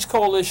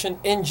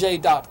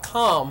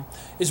 SageCoalitionNJ.com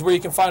is where you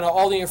can find out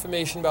all the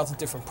information about the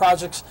different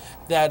projects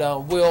that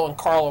Will and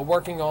Carl are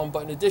working on.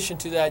 But in addition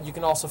to that, you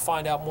can also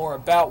find out more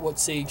about what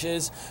Sage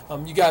is.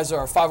 You guys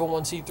are a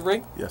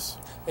 501c3. Yes.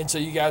 And so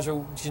you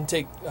can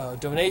take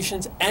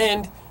donations,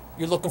 and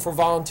you're looking for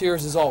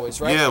volunteers as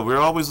always, right? Yeah, we're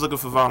always looking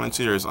for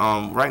volunteers.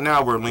 Right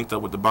now we're linked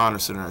up with the Bonner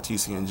Center at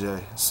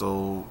TCNJ,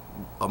 so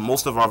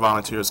most of our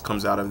volunteers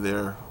comes out of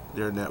their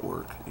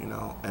network, you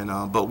know. And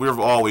but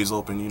we're always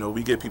open. You know,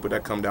 we get people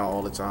that come down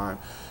all the time,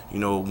 you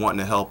know, wanting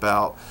to help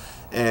out.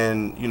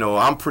 And, you know,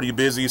 I'm pretty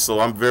busy,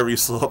 so I'm very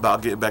slow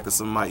about getting back to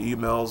some of my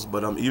emails.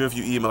 But even if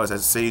you email us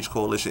at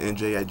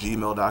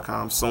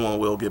sagecoalitionnj@gmail.com, someone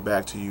will get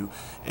back to you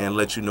and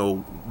let you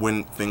know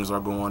when things are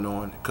going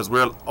on. Because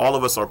all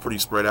of us are pretty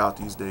spread out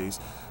these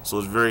days, so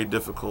it's very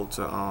difficult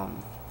to,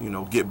 you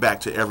know, get back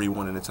to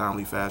everyone in a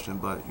timely fashion.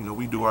 But, you know,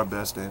 we do our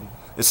best, and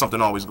it's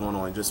something always going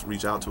on. Just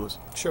reach out to us.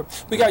 Sure.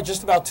 We got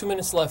just about 2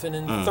 minutes left, and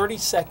in 30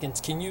 seconds,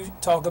 can you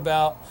talk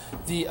about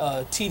the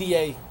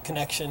TDA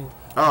connection?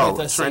 Oh,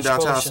 Trenton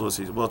Downtown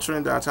Association. Well,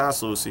 Trenton Downtown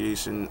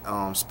Association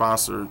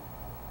sponsored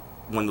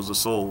Windows of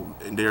Soul,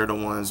 and they're the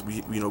ones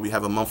we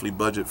have a monthly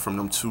budget from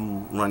them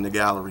to run the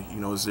gallery.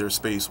 You know, it's their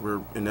space. We're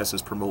in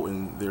essence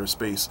promoting their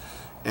space,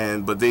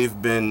 but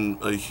they've been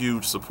a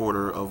huge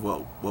supporter of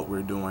what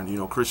we're doing. You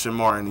know, Christian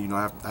Martin. You know,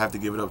 I have to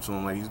give it up to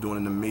him. Like, he's doing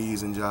an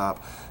amazing job.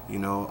 You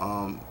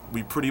know,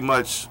 we pretty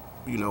much,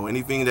 you know,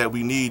 anything that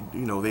we need,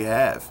 you know, they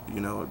have.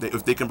 You know,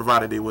 if they can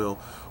provide it, they will,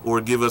 or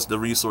give us the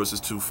resources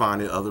to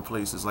find it other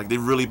places. Like,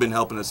 they've really been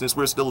helping us since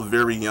we're still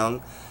very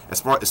young,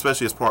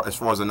 especially as far as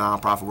the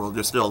nonprofit world.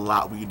 There's still a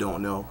lot we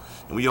don't know,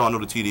 and we all know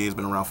the TDA has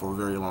been around for a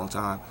very long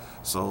time.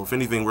 So if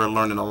anything, we're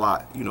learning a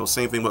lot. You know,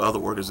 same thing with other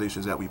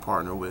organizations that we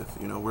partner with.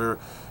 You know, we're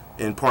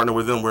in partner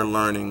with them. We're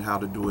learning how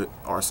to do it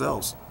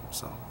ourselves.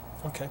 So.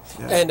 Okay.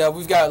 Yeah. And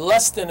we've got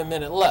less than a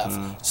minute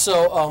left.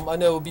 So I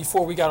know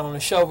before we got on the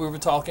show, we were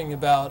talking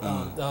about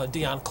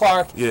Deion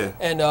Clark. Yeah.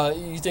 And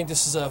you think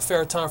this is a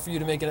fair time for you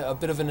to make a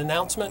bit of an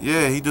announcement?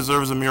 Yeah, he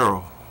deserves a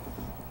mural.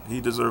 He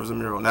deserves a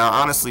mural. Now,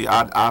 honestly,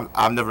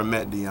 I've never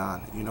met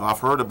Deion. You know, I've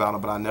heard about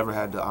him, but I never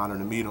had the honor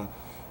to meet him.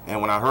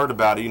 And when I heard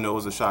about it, you know, it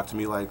was a shock to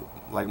me. Like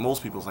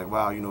most people, it's like,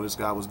 wow, you know, this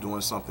guy was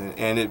doing something.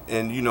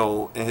 And you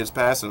know, in his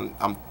passing,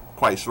 I'm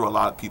quite sure a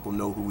lot of people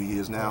know who he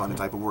is now and the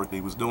type of work that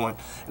he was doing.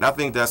 And I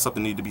think that's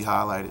something that need to be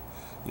highlighted.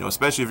 You know,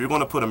 especially if you're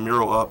going to put a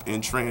mural up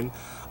in Trenton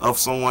of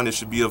someone, it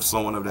should be of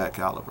someone of that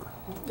caliber.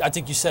 I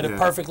think you said it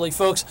perfectly,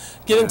 folks.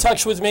 Get in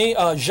touch with me,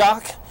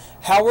 Jacque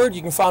Howard.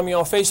 You can find me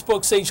on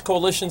Facebook, Sage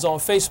Coalition's on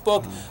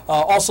Facebook.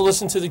 Also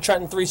listen to the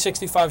Trenton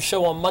 365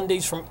 show on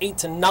Mondays from 8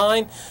 to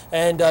 9,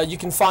 and you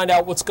can find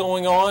out what's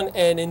going on.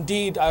 And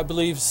indeed, I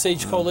believe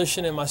Sage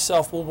Coalition and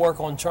myself will work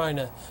on trying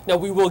to. Now,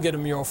 we will get a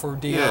mural for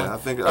Deion. Yeah, I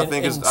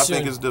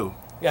think it's due.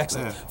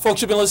 Excellent.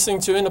 Folks, you've been listening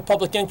to In the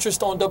Public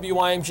Interest on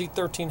WIMG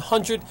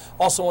 1300,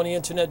 also on the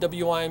internet,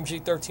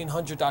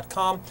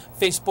 WIMG1300.com,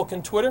 Facebook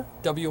and Twitter,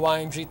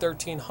 WIMG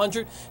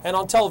 1300, and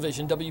on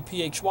television,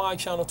 WPHY,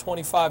 Channel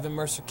 25 in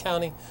Mercer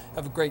County.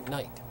 Have a great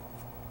night.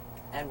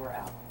 And we're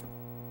out.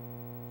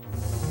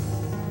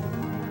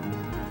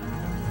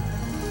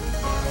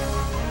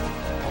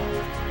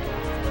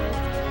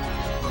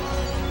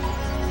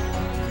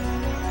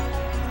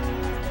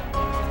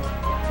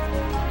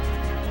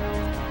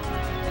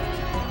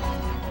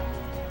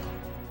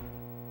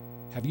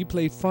 Have you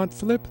played Front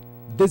Flip?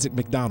 Visit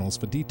McDonald's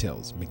for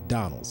details.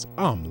 McDonald's,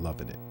 I'm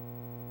loving it.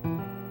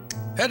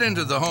 Head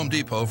into the Home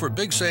Depot for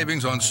big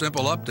savings on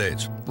simple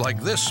updates,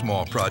 like this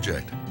small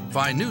project.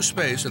 Find new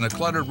space in a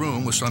cluttered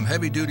room with some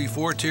heavy-duty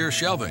 4-tier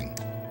shelving.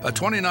 A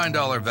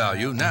 $29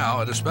 value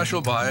now at a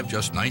special buy of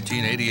just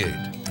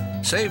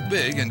 $19.88. Save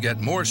big and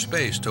get more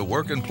space to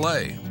work and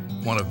play.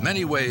 One of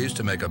many ways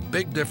to make a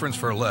big difference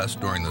for less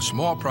during the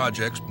Small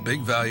Projects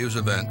Big Values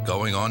event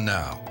going on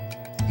now.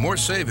 More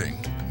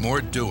saving, more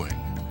doing.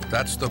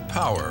 That's the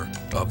power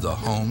of the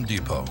Home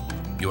Depot.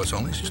 U.S.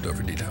 only. See store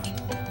for details.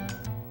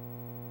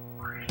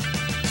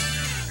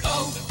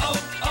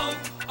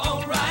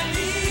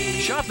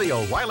 Shop the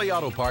O'Reilly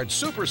Auto Parts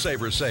Super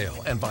Saver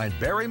Sale and find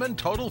Berryman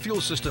Total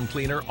Fuel System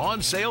Cleaner on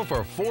sale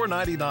for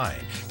 $4.99.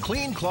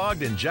 Clean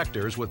clogged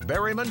injectors with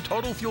Berryman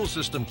Total Fuel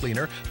System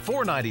Cleaner,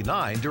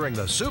 $4.99 during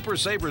the Super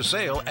Saver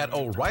Sale at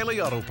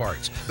O'Reilly Auto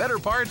Parts. Better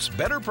parts,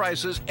 better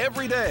prices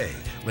every day.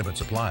 Limit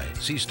supply.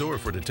 See store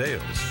for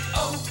details.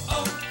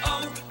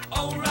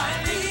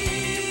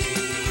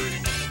 O'Reilly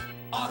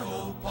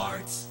Auto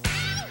Parts.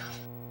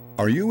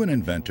 Are you an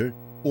inventor?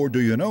 Or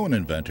do you know an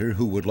inventor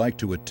who would like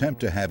to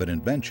attempt to have an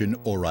invention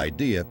or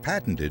idea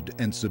patented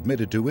and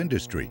submitted to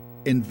industry?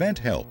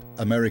 InventHelp,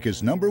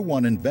 America's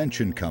 #1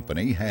 invention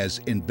company, has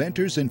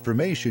inventors'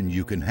 information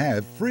you can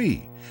have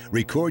free.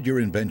 Record your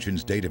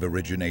invention's date of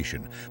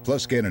origination,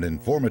 plus get an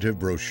informative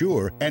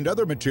brochure and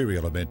other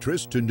material of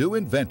interest to new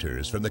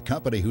inventors from the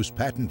company whose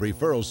patent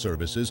referral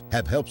services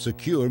have helped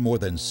secure more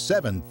than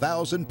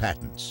 7,000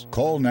 patents.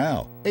 Call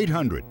now,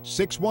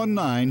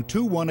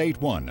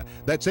 800-619-2181.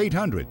 That's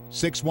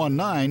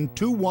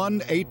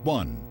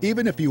 800-619-2181.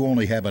 Even if you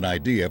only have an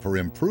idea for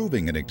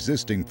improving an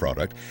existing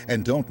product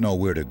and don't know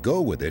where to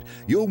go with it,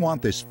 you'll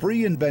want this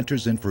free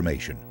inventor's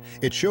information.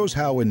 It shows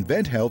how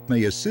InventHelp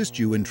may assist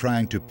you in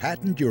trying to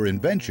patent your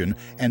invention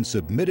and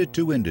submit it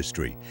to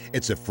industry.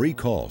 It's a free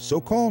call,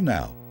 so call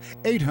now.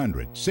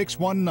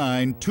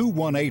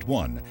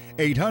 800-619-2181.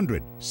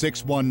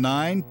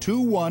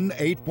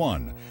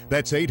 800-619-2181.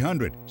 That's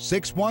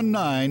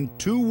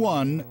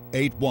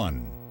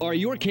 800-619-2181. Are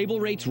your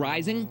cable rates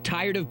rising?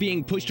 Tired of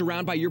being pushed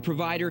around by your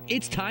provider?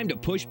 It's time to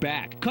push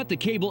back. Cut the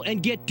cable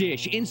and get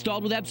Dish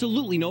installed with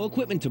absolutely no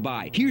equipment to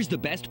buy. Here's the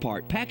best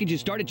part. Packages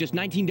start at just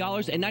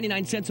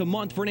 $19.99 a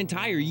month for an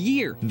entire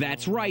year.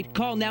 That's right.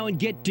 Call now and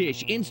get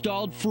Dish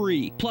installed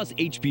free. Plus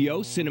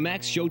HBO,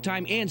 Cinemax,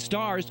 Showtime, and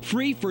Starz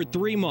free for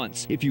 3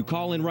 months. If you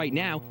call in right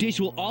now, Dish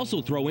will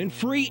also throw in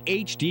free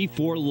HD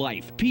for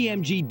life.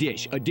 PMG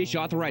Dish, a Dish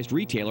authorized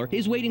retailer,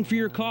 is waiting for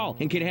your call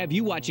and can have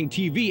you watching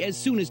TV as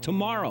soon as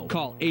tomorrow.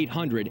 Call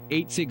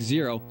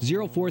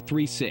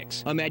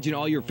 800-860-0436. Imagine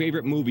all your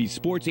favorite movies,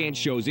 sports, and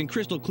shows in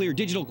crystal clear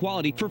digital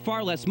quality for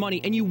far less money,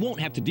 and you won't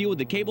have to deal with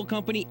the cable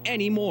company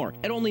anymore.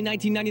 At only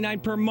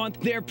 $19.99 per month,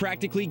 they're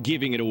practically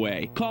giving it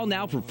away. Call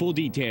now for full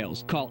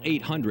details. Call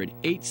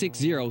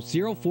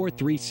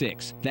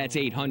 800-860-0436. That's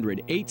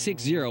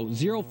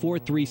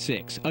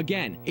 800-860-0436.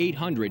 Again,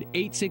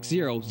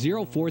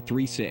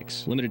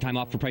 800-860-0436. Limited time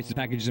offer for prices,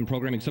 packages, and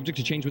programming subject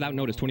to change without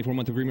notice.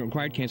 24-month agreement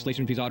required.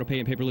 Cancellation fees, auto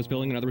pay, and paperless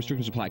billing and other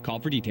restrictions apply. Call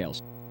for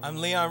details. I'm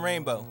Leon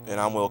Rainbow. And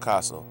I'm Will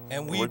Kasso.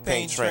 And we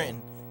paint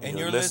Trenton. And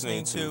you're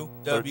listening to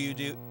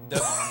WIMG.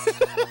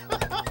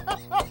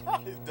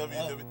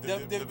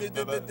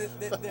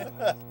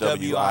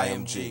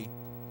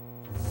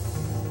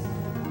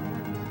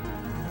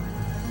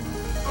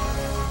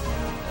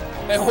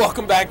 And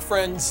welcome back,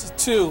 friends,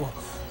 to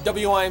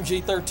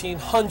WIMG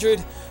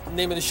 1300. The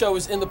name of the show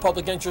is In the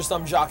Public Interest.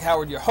 I'm Jacque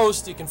Howard, your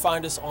host. You can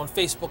find us on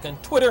Facebook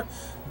and Twitter,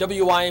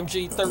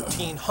 WIMG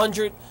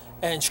 1300.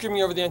 And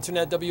streaming over the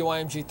internet,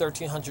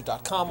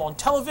 WIMG1300.com. On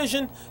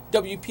television,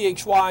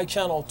 WPHY,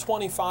 Channel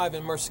 25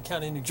 in Mercer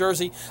County, New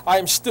Jersey. I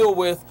am still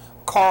with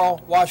Carl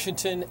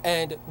Washington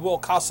and Will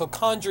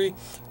Kasso-Condry,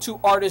 two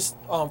artists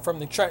from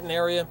the Trenton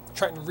area,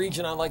 Trenton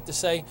region, I like to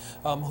say,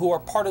 who are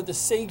part of the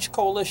SAGE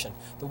Coalition.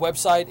 The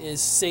website is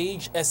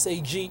SAGE,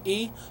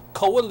 S-A-G-E,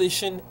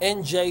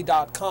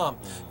 coalitionnj.com.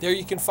 There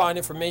you can find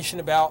information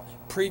about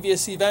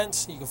previous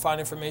events. You can find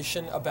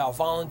information about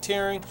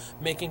volunteering,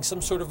 making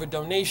some sort of a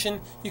donation.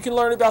 You can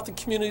learn about the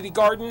community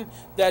garden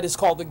that is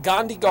called the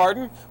Gandhi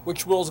Garden,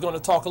 which Will's going to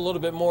talk a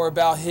little bit more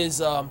about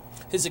his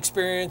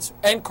experience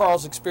and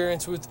Carl's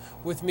experience with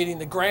with meeting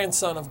the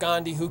grandson of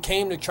Gandhi, who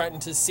came to Trenton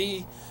to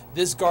see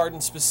this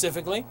garden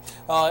specifically.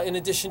 In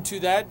addition to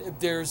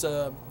that, there's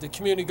the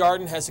community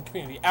garden has a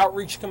community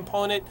outreach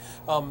component.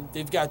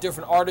 They've got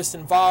different artists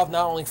involved,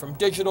 not only from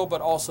digital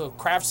but also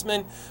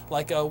craftsmen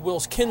like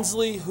Wills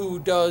Kinsley, who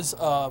does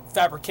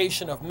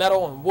fabrication of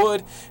metal and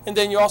wood. And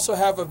then you also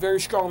have a very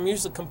strong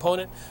music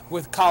component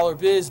with Collar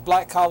Biz,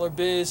 Black Collar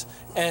Biz,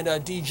 and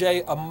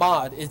DJ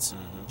Ahmad. It's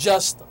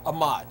just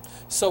Ahmad.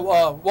 So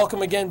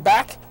welcome again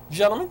back,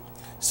 gentlemen.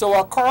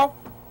 So Carl,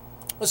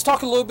 let's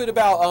talk a little bit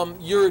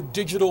about your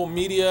digital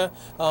media,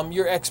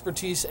 your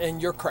expertise,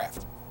 and your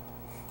craft.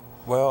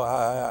 Well,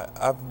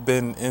 I've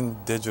been in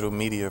digital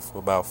media for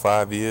about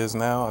 5 years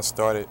now. I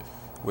started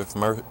with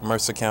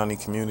Mercer County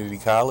Community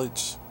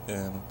College,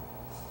 and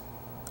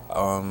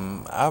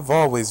I've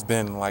always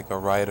been like a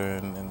writer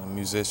and a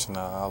musician.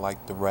 I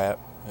like to rap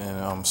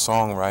and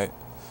songwrite,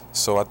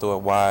 so I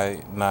thought,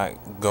 why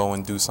not go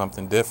and do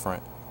something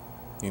different,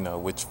 you know,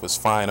 which was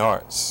fine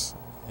arts.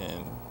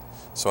 And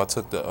so I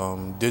took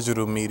the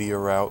digital media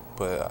route,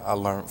 but I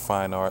learned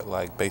fine art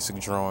like basic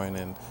drawing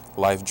and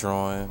life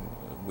drawing,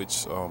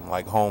 which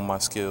like honed my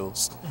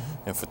skills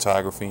in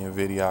photography and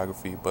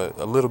videography. But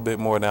a little bit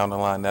more down the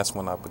line, that's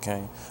when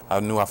I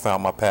knew I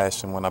found my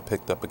passion when I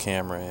picked up a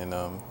camera.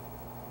 And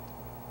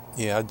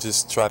yeah, I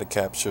just try to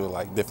capture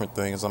like different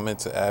things. I'm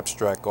into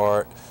abstract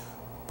art,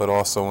 but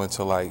also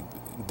into like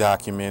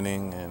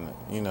documenting and,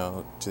 you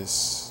know,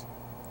 just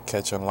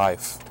catching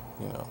life,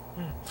 you know.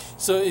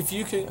 So if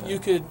you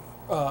could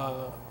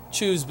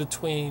choose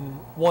between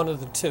one of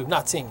the two,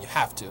 not saying you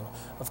have to,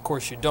 of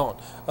course you don't,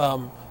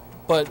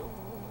 but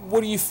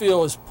what do you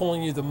feel is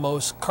pulling you the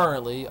most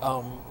currently,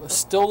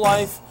 still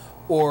life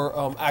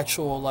or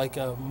actual like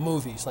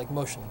movies, like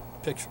motion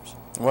pictures?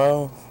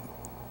 Well,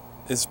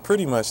 it's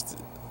pretty much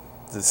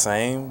the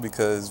same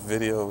because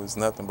video is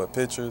nothing but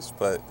pictures,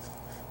 but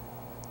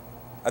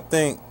I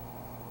think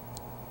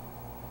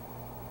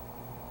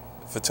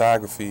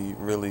photography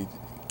really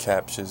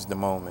captures the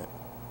moment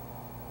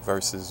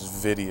versus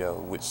video,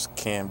 which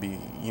can be,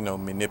 you know,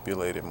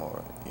 manipulated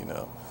more, you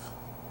know.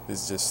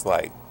 It's just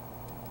like,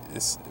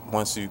 it's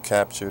once you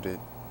captured it,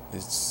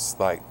 it's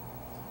like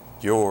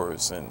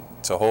yours and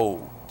to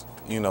hold,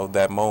 you know,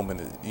 that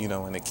moment, you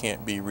know, and it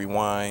can't be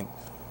rewind,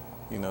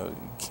 you know,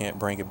 you can't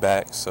bring it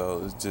back.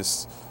 So it's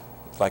just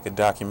like a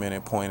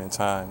documented point in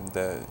time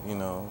that, you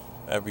know,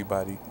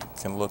 everybody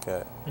can look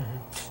at.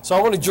 So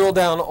I want to drill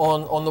down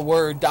on the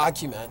word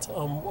document.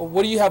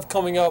 What do you have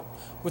coming up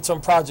with some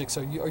projects?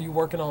 Are you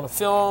working on a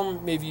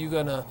film? Maybe you're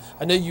gonna,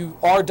 I know you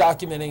are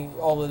documenting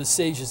all of the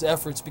Sage's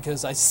efforts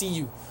because I see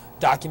you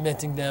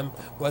documenting them,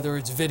 whether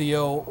it's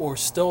video or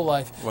still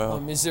life.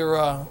 Well, is there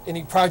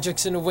any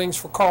projects in the wings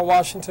for Carl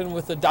Washington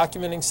with the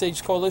Documenting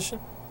Sage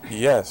Coalition?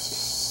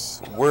 Yes,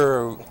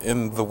 we're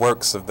in the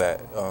works of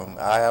that.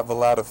 I have a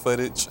lot of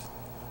footage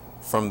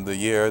from the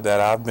year that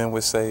I've been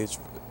with Sage.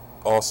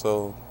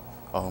 Also,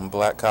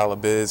 Black Collar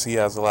Biz, he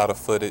has a lot of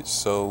footage.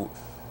 So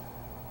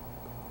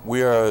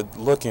we are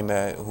looking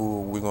at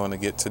who we're going to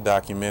get to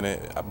document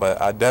it. But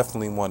I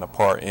definitely want a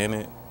part in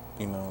it,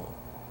 you know,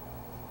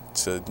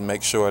 to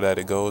make sure that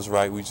it goes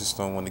right. We just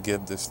don't want to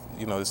give this,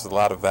 you know, this is a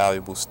lot of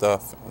valuable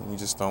stuff. And we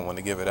just don't want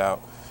to give it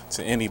out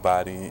to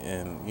anybody.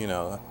 And, you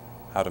know,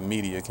 how the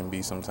media can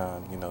be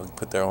sometimes, you know,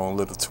 put their own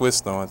little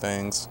twist on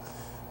things.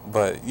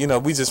 But, you know,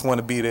 we just want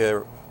to be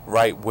there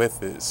right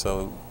with it,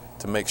 so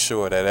to make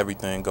sure that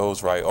everything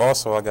goes right.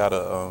 Also, I got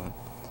a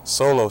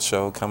solo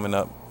show coming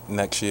up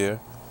next year,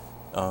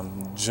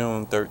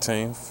 June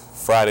 13th,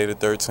 Friday the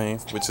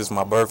 13th, which is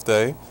my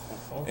birthday.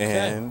 Okay.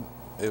 And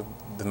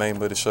the name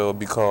of the show will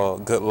be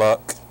called Good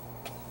Luck.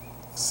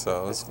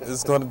 So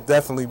it's going to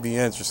definitely be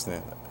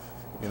interesting,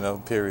 you know,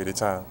 period of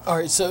time. All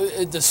right, so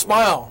the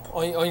smile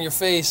on your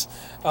face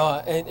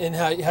and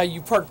how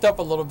you perked up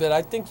a little bit,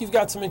 I think you've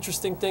got some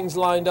interesting things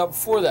lined up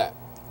for that.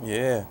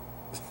 Yeah.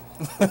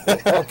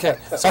 Okay,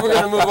 so we're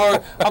going to move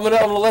over. I'm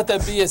gonna let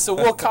that be it. So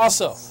Will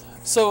Kasso.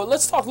 So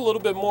let's talk a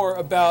little bit more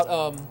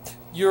about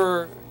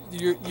your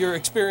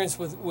experience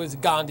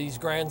with Gandhi's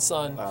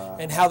grandson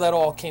and how that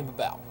all came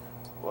about.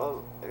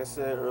 Well, like I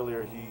said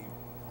earlier,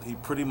 he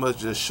pretty much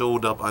just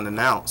showed up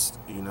unannounced,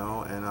 you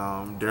know.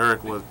 And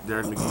Derek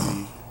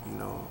McGee, you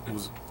know,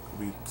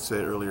 we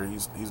said earlier,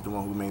 he's the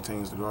one who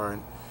maintains the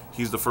garden.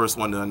 He's the first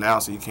one to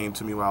announce it. He came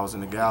to me while I was in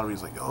the gallery.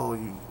 He's like, "Oh,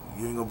 you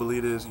ain't gonna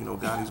believe this, you know,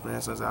 Gandhi's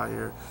grandson's out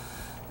here."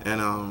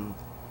 And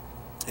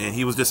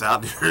he was just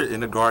out there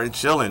in the garden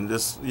chilling,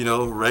 just, you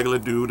know, regular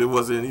dude. It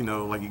wasn't, you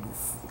know, like he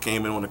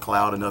came in on a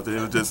cloud or nothing.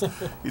 It was just,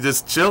 he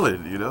just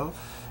chilling, you know.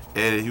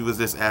 And he was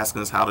just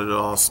asking us how did it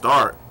all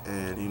start.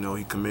 And, you know,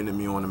 he commended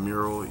me on the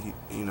mural.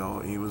 You know,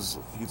 he's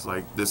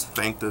like, just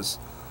thanked us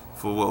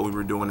for what we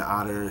were doing to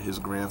honor his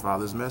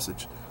grandfather's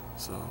message.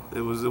 So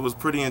it was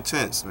pretty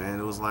intense,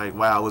 man. It was like,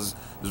 wow, it was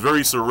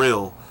very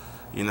surreal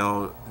you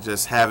know,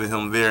 just having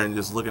him there and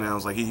just looking at him,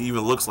 was like he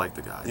even looks like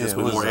the guy, just it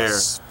with was more a hair.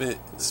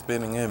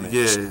 Spitting image.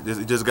 Yeah,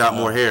 it just got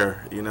more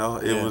hair. You know,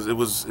 it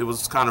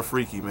was kind of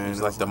freaky, man. It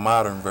was like the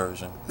modern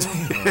version.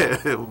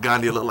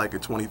 Gandhi looked like in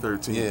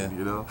 2013. Yeah.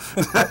 You know.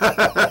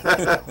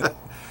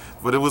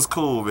 But it was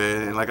cool,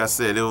 man. And like I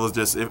said, it was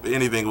just, if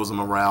anything, it was a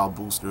morale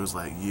booster. It was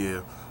like, yeah,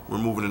 we're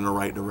moving in the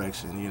right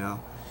direction. You know.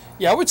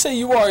 Yeah, I would say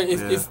you are.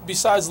 If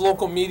besides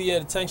local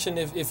media attention,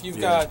 if you've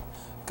got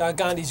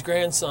Gandhi's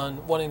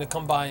grandson wanting to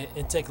come by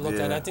and take a look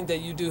at it, I think that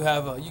you do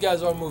have you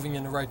guys are moving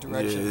in the right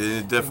direction. Yeah,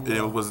 it definitely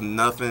it was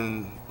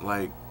nothing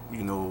like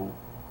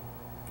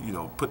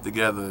put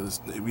together.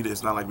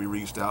 It's not like we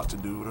reached out to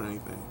do it or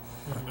anything.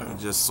 We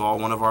just saw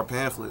one of our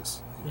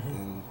pamphlets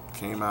and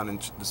came out and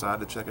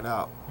decided to check it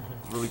out.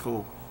 It's really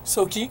cool.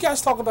 So can you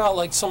guys talk about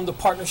like some of the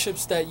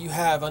partnerships that you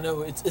have? I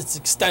know it's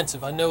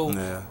extensive. I know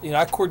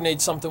I coordinate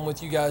something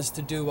with you guys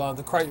to do mural with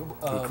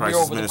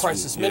the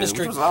Crisis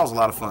Ministry. That was a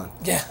lot of fun.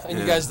 Yeah, and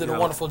you guys did a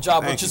wonderful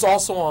job, which is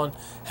also on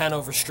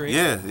Hanover Street.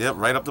 Yeah,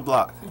 right up the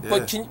block.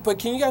 Yeah. But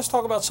can you guys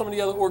talk about some of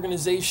the other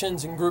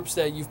organizations and groups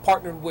that you've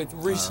partnered with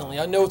recently?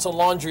 I know it's a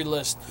laundry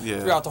list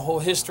throughout the whole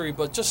history,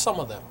 but just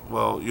some of them.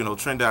 Well,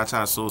 Trenton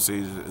Downtown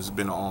Association has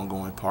been an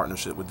ongoing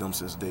partnership with them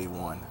since day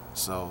one.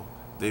 So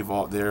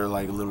they're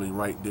like literally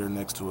right there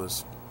next to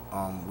us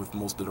with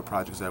most of the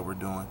projects that we're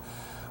doing.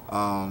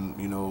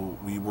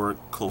 We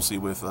work closely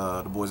with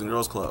the Boys and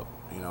Girls Club.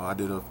 I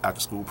did an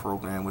after-school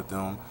program with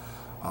them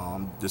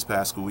this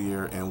past school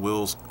year, and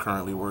Wills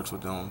currently works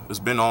with them. It's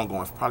been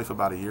ongoing probably for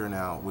about a year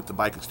now with the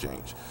Bike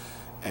Exchange.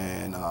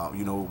 And,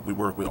 we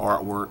work with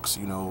Artworks,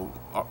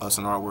 us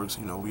and Artworks,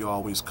 we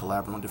always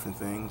collaborate on different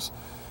things.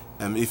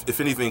 And if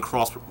anything,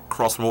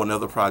 cross-promoting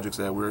other projects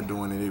that we're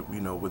doing, and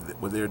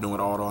what they're doing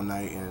Art All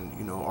Night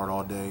and, Art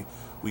All Day,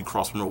 we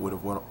cross-promote with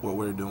what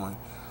we're doing.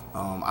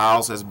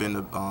 Owls has been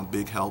a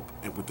big help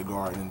with the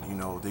garden.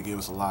 They gave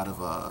us a lot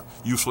of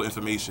useful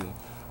information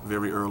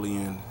very early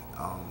in,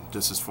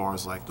 just as far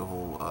as like the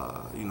whole,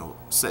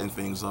 setting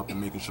things up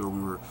and making sure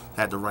we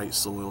had the right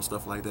soil,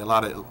 stuff like that. A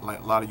lot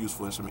of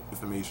useful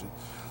information.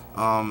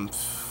 Who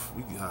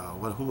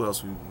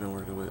else we've been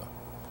working with?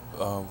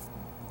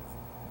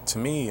 To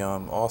me,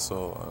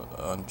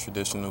 also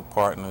traditional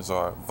partners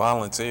are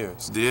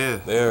volunteers. Yeah,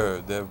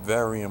 they're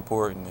very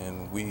important,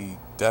 and we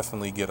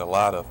definitely get a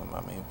lot of them.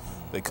 I mean,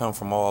 they come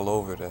from all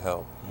over to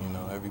help.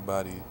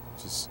 Everybody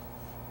just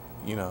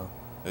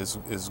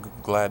is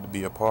glad to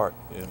be a part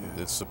and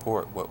to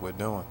support what we're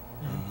doing.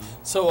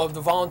 So of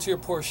the volunteer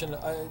portion,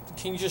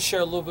 can you just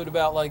share a little bit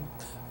about like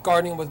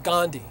gardening with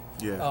Gandhi?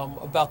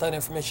 About that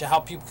information,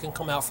 how people can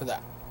come out for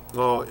that.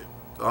 Well.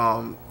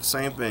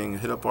 Same thing.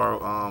 Hit up our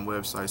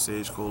website,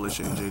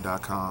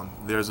 sagecoalitionj.com.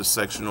 There's a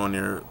section on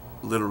there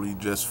literally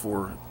just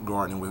for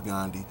gardening with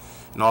Gandhi,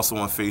 and also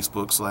on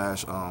Facebook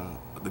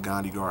 / the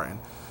Gandhi Garden.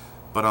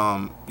 But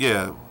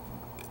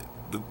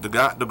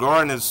the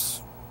garden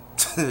is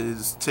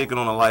taking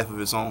on a life of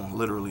its own.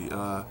 Literally,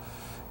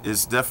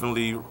 it's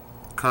definitely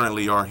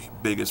currently our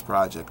biggest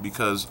project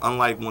because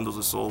unlike Windows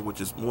of Soul, which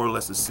is more or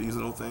less a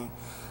seasonal thing,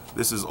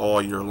 this is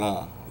all year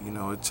long.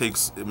 It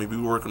takes, we've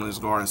been working on this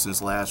garden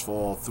since last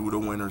fall through the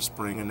winter,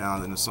 spring, and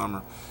now in the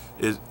summer.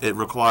 It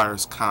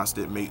requires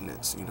constant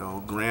maintenance.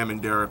 Graham and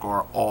Derek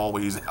are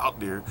always out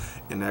there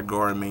in that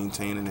garden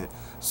maintaining it.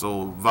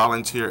 So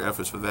volunteer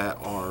efforts for that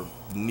are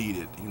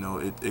needed.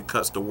 It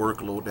cuts the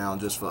workload down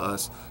just for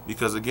us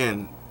because,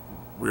 again,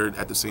 we're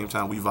at the same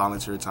time, we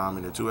volunteer time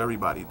in there too.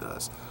 Everybody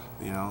does,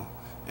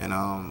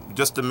 and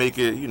just to make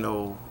it,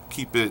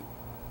 keep it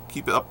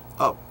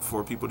up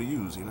for people to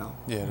use,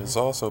 Yeah, there's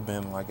also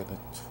been like a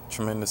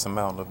tremendous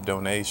amount of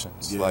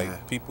donations.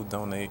 Like people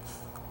donate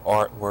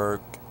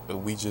artwork.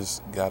 We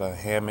just got a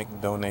hammock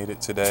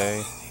donated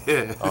today.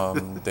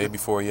 Day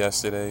before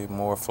yesterday,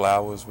 more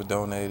flowers were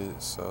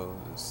donated. So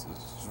it's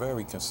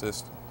very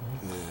consistent.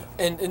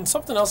 And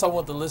something else I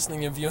want the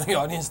listening and viewing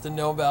audience to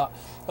know about,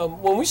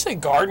 when we say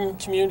garden,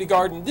 community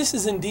garden, this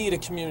is indeed a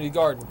community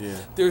garden.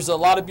 There's a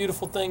lot of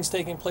beautiful things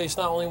taking place,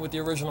 not only with the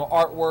original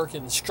artwork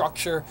and the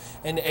structure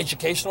and the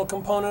educational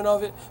component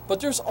of it,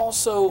 but there's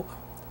also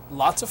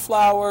lots of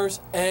flowers,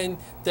 and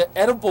the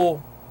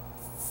edible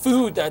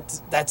food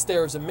that's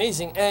there is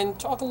amazing. And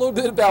talk a little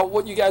bit about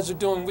what you guys are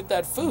doing with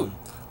that food.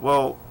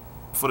 Well,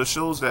 for the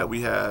shows that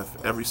we have,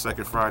 every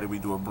second Friday we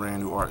do a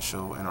brand new art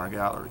show in our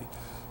gallery.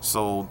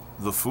 So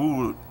the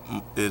food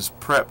is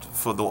prepped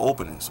for the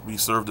openings. We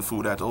serve the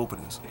food at the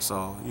openings.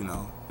 So,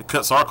 it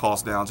cuts our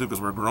costs down too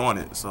because we're growing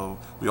it. So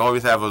we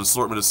always have an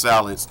assortment of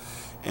salads,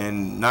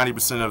 and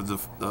 90% of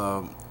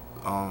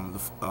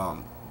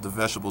the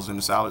vegetables in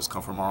the salads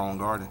come from our own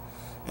garden,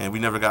 and we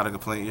never got a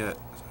complaint yet.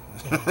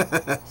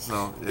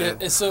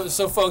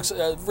 So folks,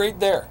 right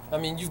there, I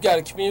mean, you've got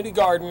a community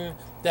garden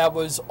that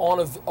was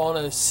on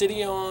a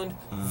city-owned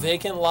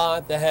vacant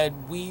lot that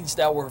had weeds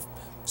that were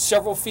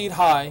several feet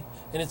high,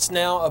 and it's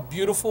now a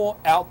beautiful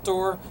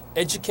outdoor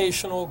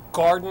educational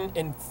garden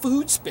and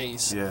food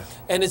space. Yeah.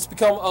 And it's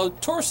become a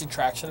tourist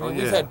attraction. I mean, Oh,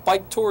 we've yeah. had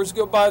bike tours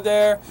go by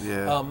there.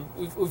 Yeah.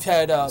 We've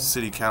had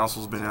city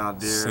council's been out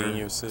there.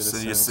 Senior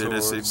citizen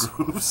tours,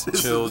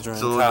 groups. children,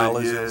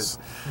 colleges.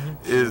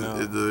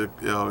 Yeah.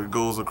 It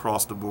goes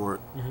across the board.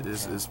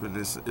 It's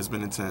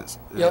been intense.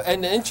 Yeah.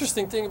 And the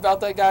interesting thing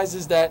about that, guys,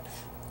 is that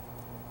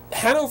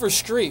Hanover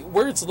Street,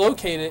 where it's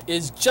located,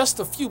 is just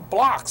a few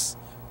blocks,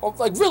 or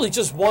like really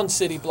just one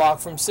city block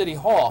from City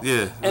Hall.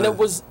 Yeah. And it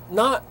was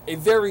not a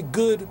very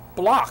good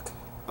block.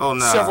 Oh,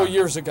 nah. Several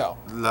years ago.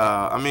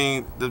 Nah, I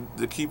mean,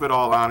 to keep it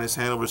all honest,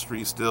 Hanover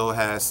Street still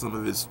has some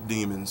of its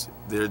demons.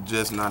 They're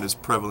just not as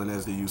prevalent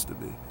as they used to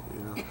be,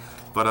 you know.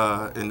 But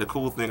and the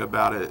cool thing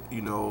about it,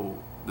 you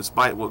know,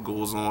 despite what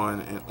goes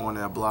on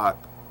that block,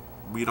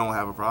 we don't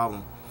have a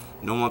problem.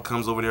 No one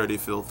comes over there, they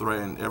feel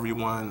threatened.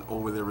 Everyone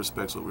over there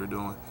respects what we're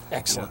doing.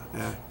 Excellent.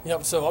 Yeah.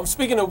 Yep. So I'm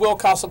speaking to Will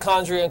Kasso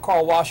and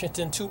Carl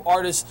Washington, two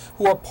artists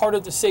who are part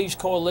of the Sage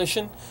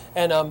Coalition,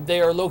 and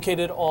they are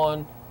located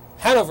on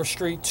Hanover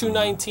Street,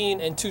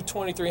 219 and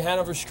 223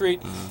 Hanover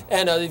Street,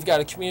 and they've got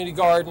a community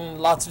garden,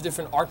 lots of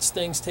different arts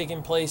things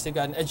taking place. They've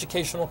got an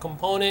educational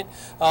component,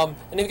 and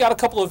they've got a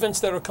couple of events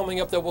that are coming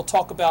up that we'll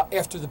talk about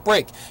after the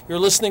break. You're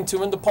listening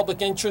to In the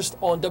Public Interest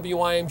on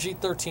WIMG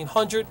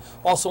 1300,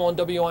 also on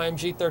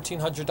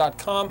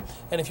WIMG1300.com,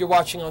 and if you're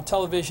watching on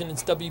television,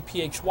 it's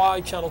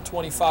WPHY, Channel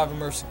 25 in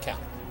Mercer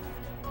County.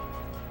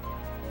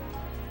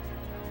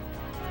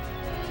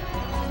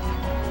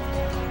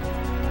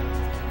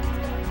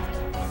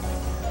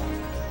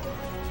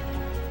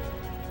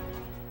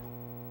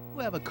 You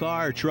have a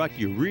car or truck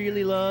you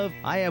really love?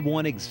 I have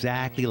one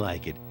exactly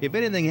like it. If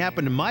anything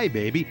happened to my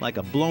baby, like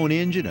a blown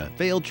engine, a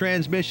failed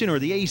transmission, or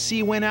the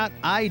AC went out,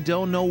 I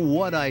don't know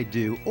what I'd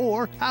do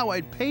or how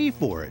I'd pay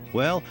for it.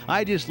 Well,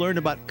 I just learned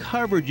about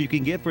coverage you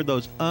can get for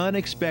those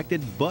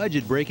unexpected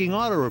budget-breaking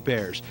auto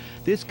repairs.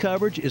 This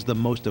coverage is the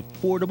most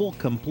affordable,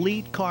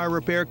 complete car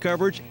repair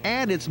coverage,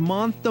 and it's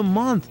month to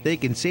month. They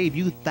can save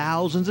you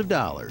thousands of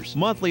dollars.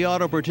 Monthly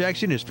auto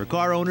protection is for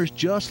car owners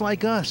just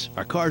like us.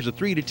 Our cars are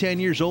 3 to 10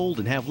 years old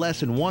and have less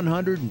than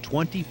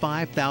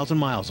 125,000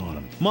 miles on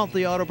them.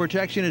 Monthly auto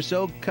protection is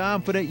so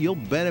confident you'll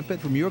benefit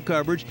from your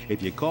coverage.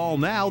 If you call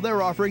now,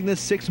 they're offering the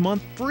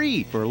 6-month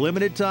free for a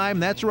limited time.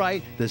 That's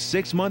right, the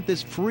 6-month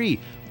is free.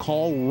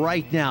 Call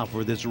right now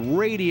for this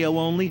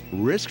radio-only,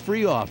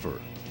 risk-free offer.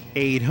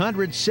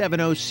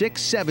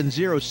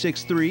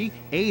 800-706-7063,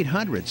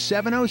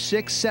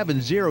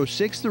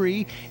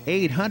 800-706-7063,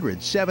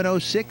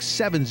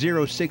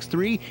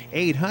 800-706-7063,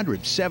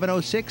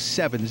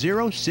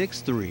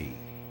 800-706-7063.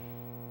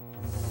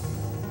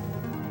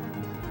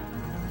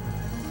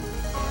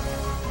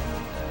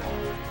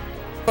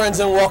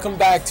 Friends, and welcome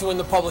back to In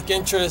the Public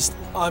Interest.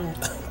 I'm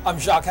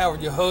Jacque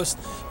Howard, your host.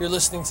 You're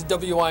listening to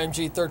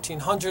WIMG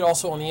 1300,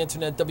 also on the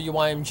internet,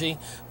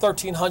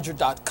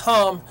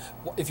 WIMG1300.com.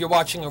 If you're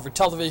watching over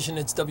television,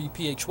 it's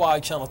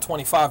WPHY, Channel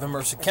 25 in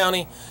Mercer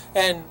County.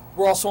 And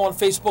we're also on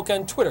Facebook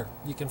and Twitter.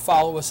 You can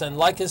follow us and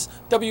like us,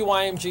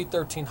 WIMG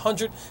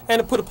 1300.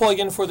 And to put a plug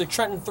in for the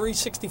Trenton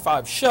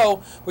 365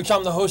 show, which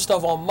I'm the host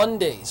of on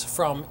Mondays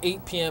from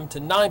 8 p.m. to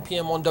 9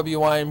 p.m. on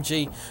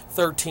WIMG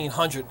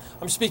 1300.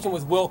 I'm speaking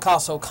with Will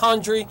Kasso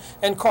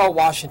and Carl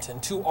Washington,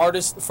 two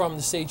artists from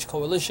the Sage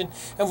Coalition.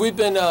 And we've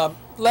been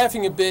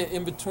laughing a bit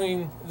in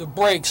between the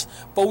breaks,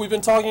 but we've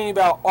been talking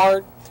about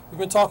art. We've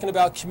been talking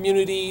about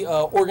community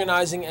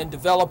organizing and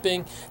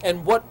developing,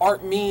 and what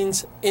art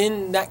means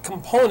in that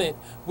component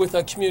with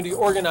community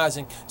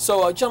organizing.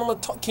 So, gentlemen,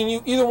 can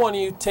you, either one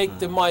of you, take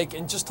the mic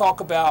and just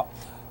talk about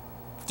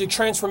the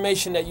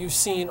transformation that you've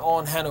seen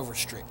on Hanover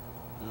Street?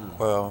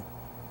 Well,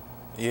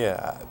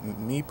 yeah,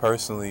 me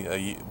personally,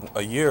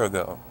 a year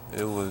ago,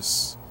 it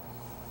was,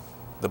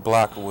 the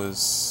block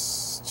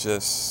was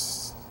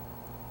just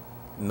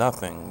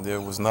nothing. There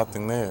was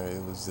nothing there.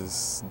 It was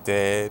just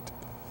dead.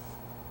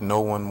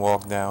 No one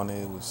walked down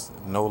it. It was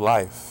no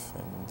life.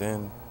 And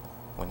then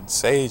when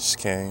Sage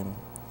came,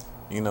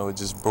 you know, it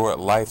just brought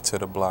life to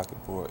the block. It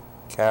brought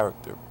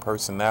character,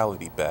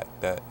 personality back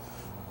that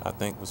I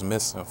think was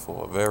missing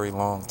for a very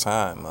long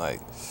time. Like,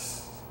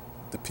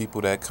 the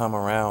people that come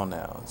around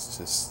now,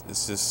 it's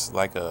just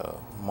like a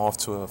moth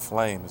to a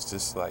flame. It's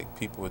just like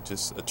people are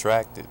just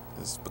attracted.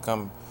 It's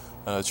become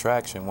an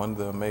attraction, one of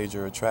the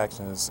major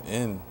attractions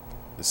in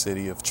the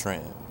city of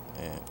Trenton.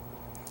 And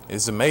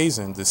it's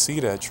amazing to see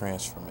that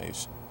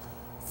transformation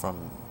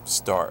from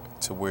start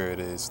to where it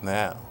is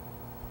now,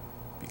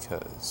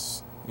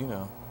 because, you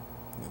know,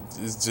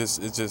 it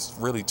just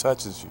really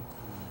touches you,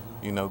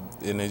 you know,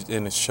 and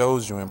it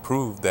shows you and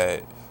proves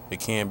that it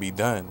can be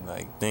done.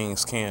 Like,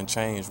 things can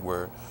change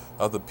where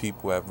other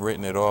people have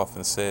written it off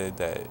and said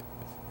that it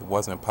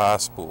wasn't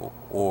possible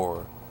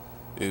or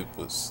it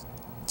was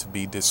to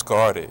be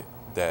discarded,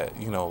 that,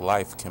 you know,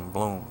 life can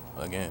bloom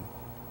again,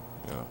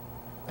 you know.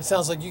 It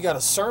sounds like you got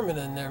a sermon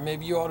in there.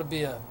 Maybe you ought to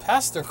be a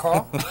pastor,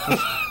 Carl.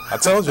 I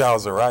told you I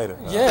was a writer.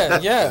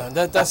 Yeah,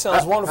 that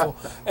sounds wonderful.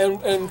 And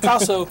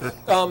Kasso,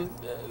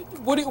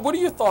 what are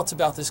your thoughts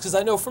about this? Because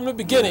I know from the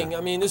beginning,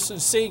 I mean,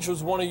 Sage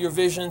was one of your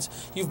visions.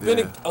 You've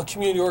been a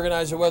community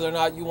organizer, whether or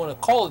not you want to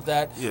call it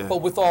that. Yeah.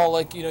 But with all,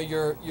 like, you know,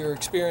 your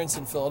experience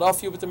in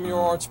Philadelphia with the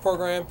mural arts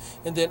program,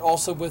 and then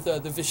also with the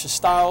Vicious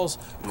Styles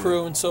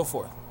crew and so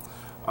forth.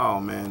 Oh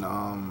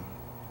man,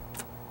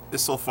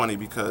 it's so funny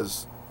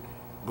because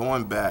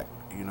going back,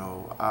 you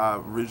know, I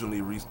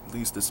originally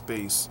leased the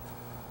space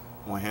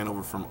on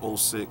Hanover from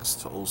 06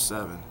 to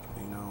 07,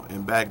 you know,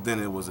 and back then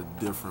it was a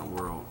different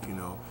world, you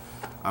know.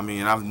 I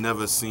mean, I've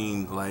never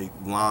seen like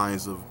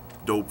lines of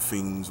dope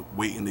fiends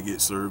waiting to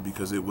get served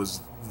because it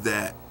was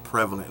that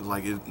prevalent.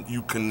 Like,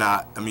 you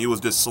cannot, I mean, it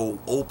was just so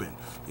open,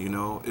 you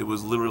know. It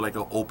was literally like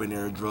an open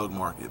air drug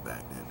market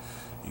back then.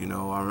 You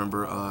know, I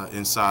remember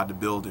inside the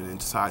building,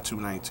 inside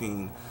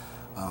 219,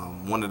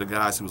 one of the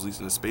guys who was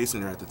leasing the space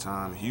in there at the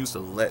time, he used to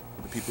let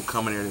the people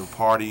come in there to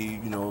party,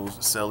 you know,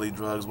 sell their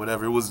drugs,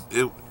 whatever. It was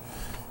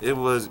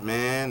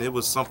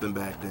something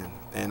back then.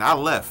 And I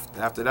left.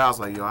 After that, I was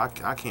like, yo, I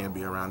can't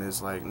be around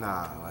this. Like,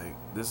 nah, like,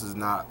 this is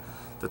not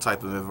the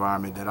type of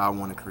environment that I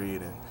want to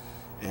create in.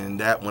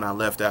 And that, when I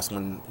left, that's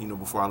when, you know,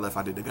 before I left,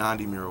 I did the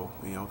Gandhi mural,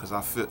 you know, because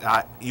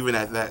even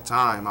at that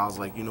time, I was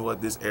like, you know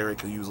what, this area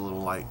could use a little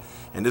light.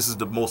 And this is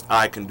the most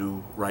I can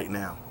do right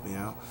now, you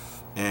know.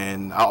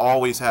 And I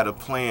always had a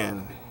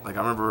plan. Like, I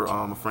remember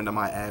a friend of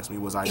mine asked me,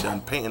 was I done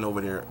painting over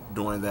there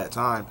during that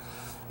time?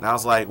 And I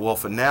was like, well,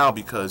 for now,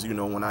 because, you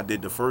know, when I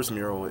did the first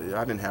mural,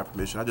 I didn't have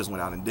permission. I just went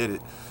out and did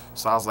it.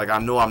 So I was like, I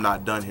know I'm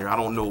not done here. I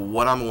don't know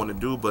what I'm going to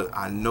do, but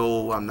I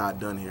know I'm not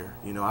done here.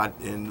 You know,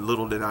 and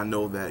little did I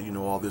know that, you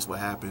know, all this would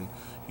happen,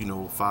 you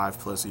know,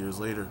 5+ years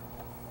later.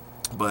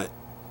 But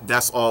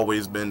that's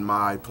always been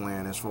my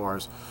plan as far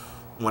as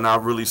when I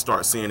really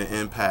start seeing the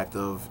impact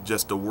of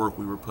just the work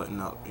we were putting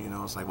up. You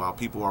know, it's like, wow,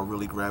 people are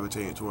really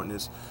gravitating toward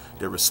this.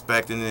 They're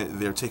respecting it.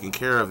 They're taking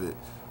care of it.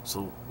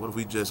 So what if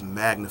we just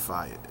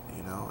magnify it,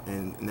 you know?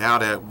 And now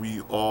that we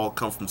all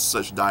come from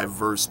such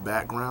diverse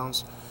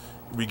backgrounds,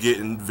 we get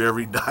in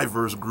very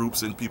diverse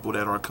groups and people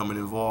that are coming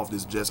involved.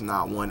 It's just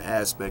not one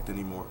aspect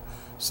anymore.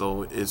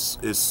 So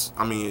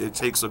I mean, it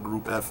takes a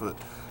group effort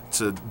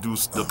to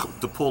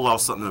pull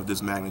off something of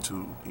this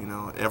magnitude. You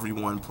know,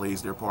 everyone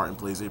plays their part and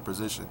plays their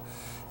position,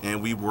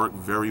 and we work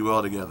very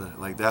well together.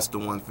 Like, that's the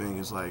one thing,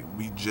 is like,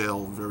 we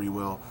gel very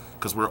well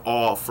because we're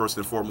all first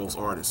and foremost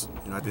artists.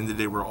 You know, at the end of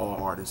the day, we're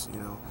all artists. You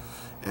know,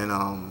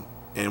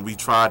 and we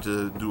try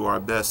to do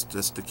our best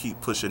just to keep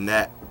pushing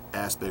that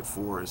aspect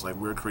forward. It's like,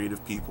 we're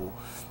creative people,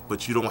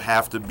 but you don't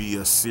have to be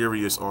a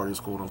serious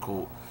artist, quote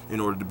unquote, in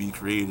order to be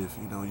creative.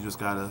 You know, you just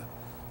gotta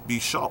be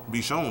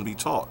shown, be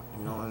taught,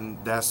 you know, and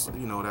that's,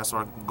 you know, that's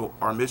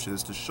our mission,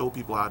 is to show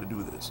people how to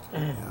do this. You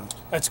know?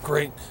 That's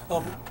great.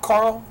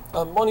 Carl,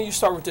 why don't you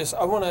start with this?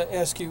 I want to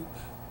ask you,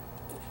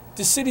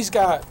 the city's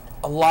got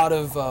a lot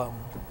of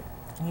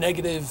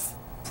negative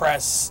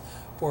press,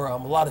 or a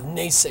lot of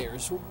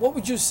naysayers. What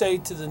would you say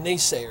to the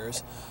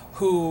naysayers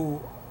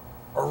who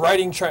are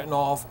writing Trenton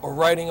off, or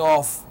writing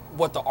off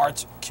what the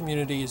arts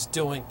community is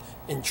doing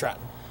in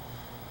Trenton?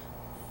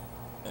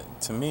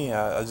 To me,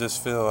 I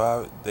just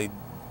feel they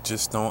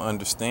just don't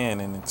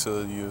understand, and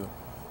until you're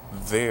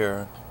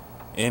there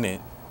in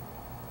it,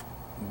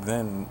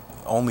 then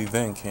only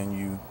then can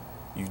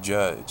you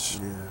judge.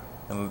 Yeah.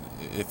 And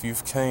if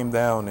you've came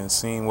down and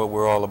seen what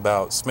we're all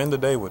about, spend a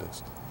day with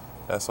us.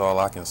 That's all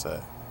I can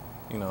say.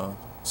 You know,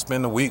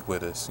 spend a week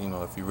with us, you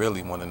know, if you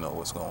really want to know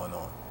what's going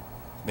on.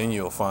 Then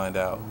you'll find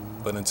out.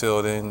 But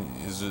until then,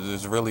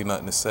 there's really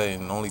nothing to say,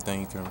 and the only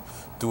thing you can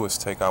do is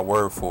take our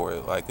word for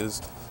it. Like,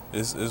 it's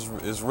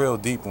real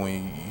deep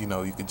when you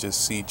know, you could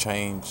just see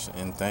change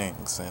in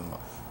things. And,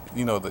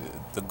 you know,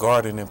 the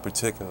garden in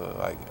particular,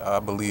 like, I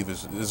believe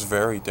is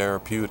very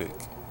therapeutic.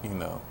 You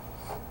know,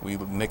 we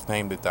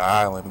nicknamed it the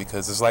island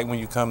because it's like when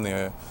you come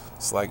there,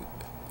 it's like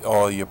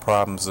all your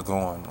problems are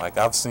gone. Like,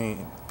 I've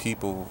seen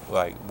people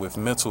like with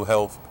mental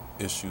health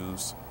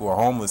issues who are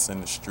homeless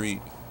in the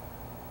street,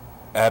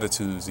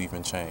 attitudes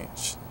even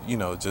change, you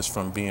know, just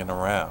from being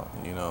around,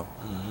 you know.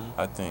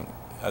 I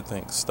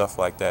think stuff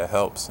like that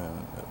helps,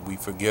 and we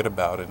forget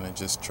about it and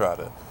just try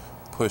to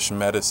push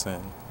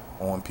medicine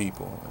on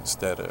people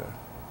instead of,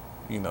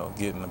 you know,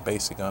 getting a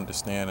basic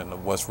understanding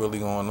of what's really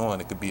going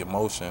on. It could be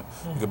emotion,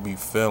 it could be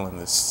feeling.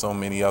 There's so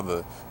many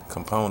other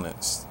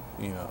components,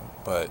 you know.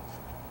 But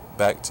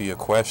back to your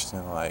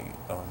question, like,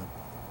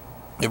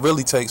 it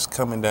really takes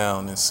coming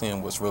down and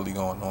seeing what's really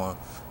going on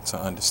to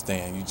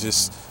understand. You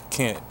just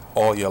can't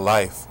all your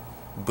life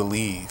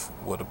believe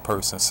what a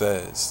person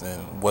says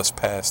and what's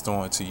passed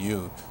on to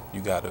you.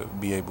 You got to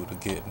be able to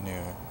get in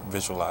there and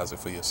visualize it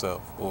for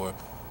yourself, or,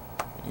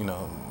 you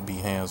know, be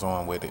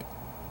hands-on with it.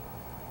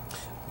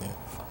 Yeah.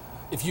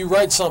 If you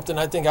write something,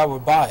 I think I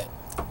would buy it.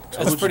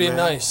 That's pretty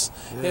nice.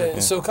 Yeah.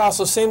 So,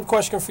 Kasso, same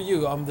question for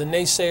you. The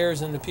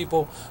naysayers and the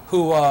people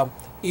who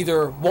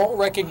either won't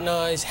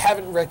recognize,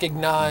 haven't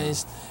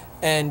recognized,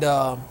 and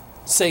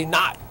say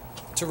not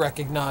to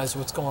recognize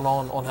what's going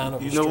on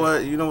Hanover Street.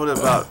 You know what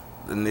about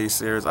the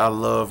naysayers, I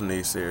love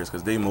naysayers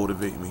because they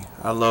motivate me.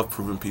 I love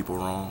proving people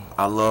wrong.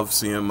 I love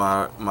seeing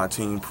my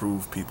team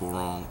prove people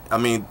wrong. I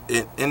mean,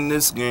 in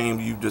this game,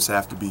 you just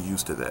have to be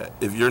used to that.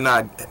 If you're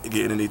not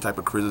getting any type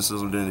of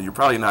criticism, then you're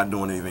probably not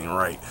doing anything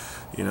right,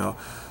 you know.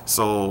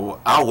 So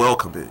I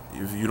welcome it.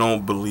 If you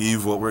don't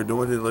believe what we're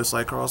doing, then let's,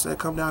 like Carl said,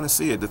 come down and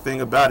see it. The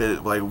thing about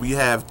it, like, we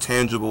have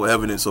tangible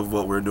evidence of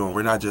what we're doing.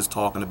 We're not just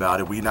talking about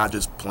it. We're not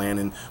just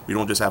planning. We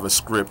don't just have a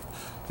script.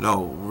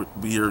 No,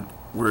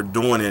 we're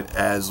doing it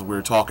as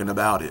we're talking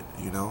about it,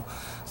 you know.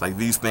 It's like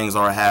these things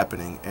are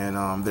happening,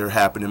 and they're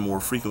happening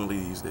more frequently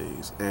these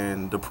days.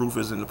 And the proof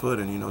is in the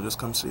pudding, you know. Just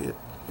come see it.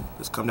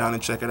 Just come down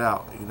and check it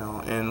out, you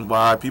know. And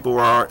why people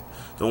are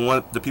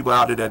the people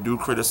out there that do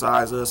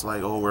criticize us,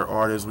 like, oh, we're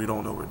artists, we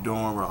don't know what we're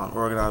doing, we're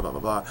unorganized, blah blah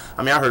blah.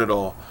 I mean, I heard it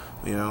all,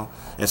 you know.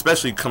 And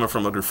especially coming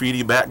from a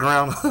graffiti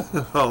background,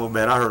 oh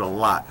man, I heard a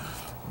lot.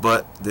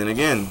 But then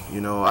again,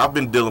 you know, I've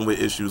been dealing with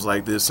issues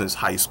like this since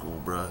high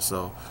school, bruh.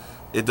 So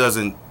it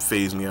doesn't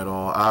faze me at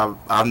all.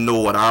 I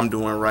know what I'm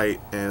doing right,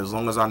 and as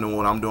long as I know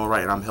what I'm doing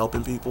right and I'm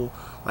helping people,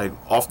 like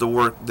off the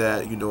work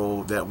that, you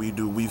know, that we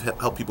do, we've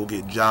helped people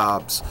get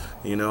jobs,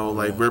 you know,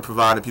 like we're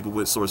providing people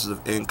with sources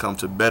of income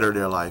to better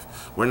their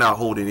life. We're not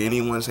holding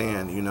anyone's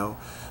hand, you know.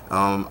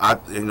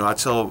 I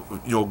tell,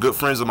 you know, good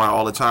friends of mine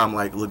all the time,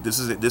 like, look,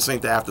 this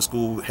ain't the after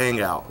school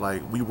hangout.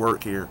 Like, we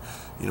work here,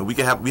 you know. We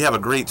have a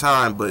great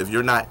time, but if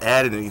you're not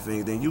adding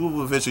anything, then you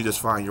will eventually just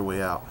find your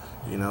way out.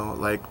 You know,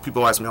 like,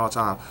 people ask me all the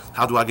time,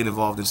 how do I get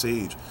involved in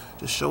Sage?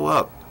 Just show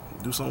up,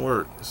 do some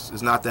work.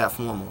 It's not that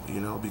formal, you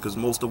know, because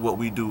most of what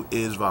we do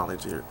is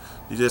volunteer.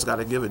 You just got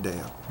to give a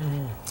damn.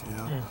 You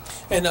know?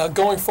 And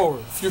going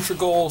forward, future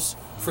goals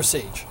for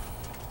Sage.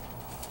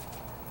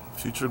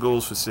 Future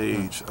goals for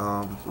Sage.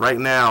 Right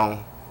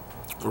now,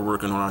 we're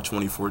working on our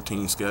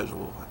 2014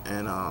 schedule,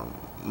 and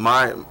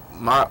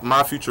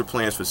my future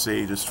plans for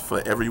Sage is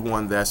for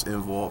everyone that's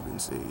involved in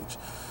Sage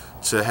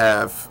to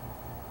have,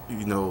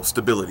 you know,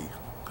 stability,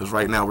 because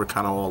right now we're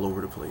kind of all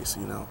over the place,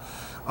 you know.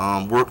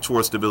 Work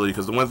towards stability,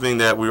 because the one thing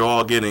that we're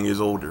all getting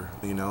is older,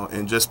 you know,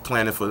 and just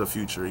planning for the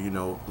future, you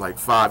know, like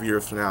 5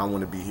 years from now I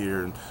want to be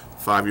here, and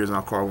 5 years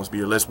now Carl wants to be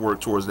here. Let's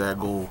work towards that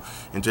goal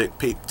and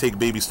take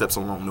baby steps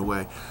along the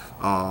way.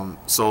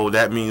 So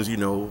that means, you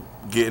know,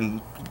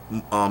 doing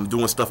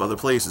stuff other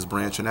places,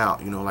 branching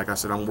out. You know, like I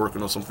said, I'm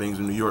working on some things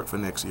in New York for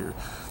next year.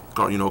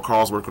 You know,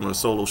 Carl's working on a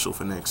solo show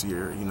for next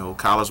year. You know,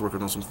 Kyle's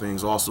working on some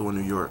things also in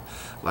New York.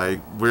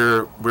 Like,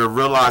 we're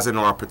realizing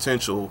our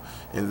potential,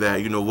 in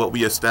that, you know, what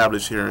we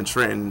established here in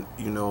Trenton,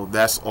 you know,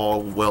 that's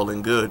all well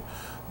and good,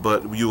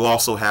 but you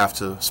also have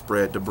to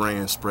spread the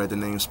brand, spread the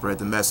name, spread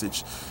the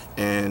message.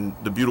 And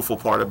the beautiful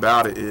part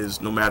about it is,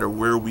 no matter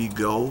where we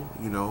go,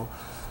 you know,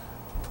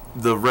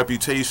 the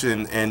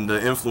reputation and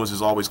the influence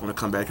is always going to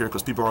come back here,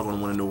 because people are going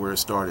to want to know where it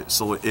started.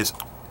 So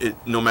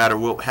no matter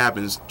what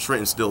happens,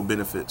 Trenton still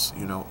benefits,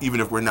 you know, even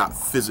if we're not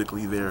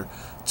physically there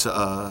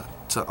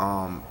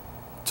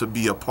to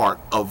be a part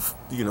of,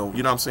 you know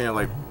what I'm saying,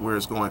 like, where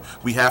it's going.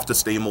 We have to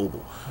stay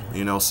mobile,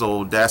 you know.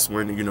 So that's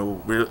when, you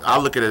know, I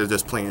look at it as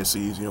just planting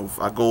seeds. You know, if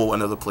I go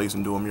another place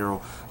and do a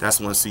mural, that's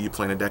one seed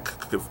planted that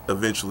could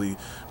eventually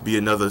be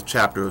another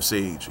chapter of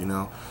Sage, you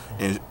know.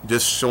 And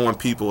just showing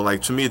people,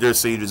 like, to me, there's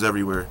sages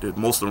everywhere.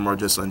 Most of them are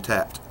just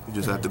untapped. You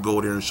just have to go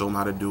there and show them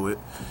how to do it,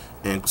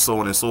 and so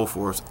on and so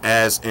forth.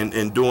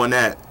 And doing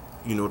that,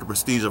 you know, the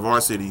prestige of our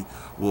city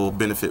will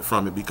benefit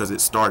from it, because it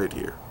started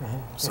here.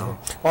 So,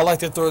 well, I like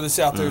to throw this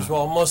out there as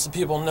well. Most of the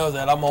people know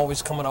that I'm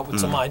always coming up with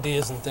some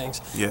ideas and things.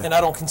 And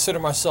I don't consider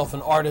myself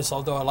an artist,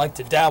 although I like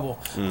to dabble.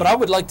 But I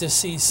would like to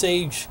see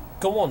Sage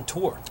go on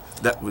tour.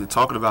 That we're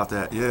talking about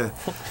that, yeah.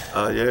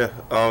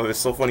 It's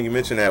so funny you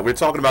mentioned that. We're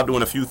talking about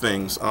doing a few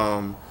things.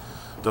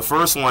 The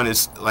first one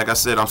is, like I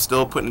said, I'm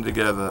still putting it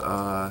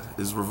together,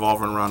 is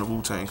revolving around the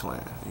Wu-Tang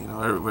Clan. You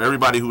know,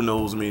 everybody who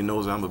knows me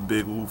knows that I'm a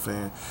big Wu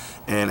fan.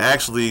 And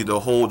actually,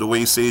 the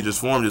way Sage is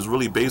formed is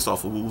really based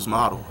off of Wu's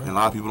model. And a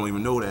lot of people don't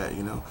even know that,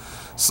 you know.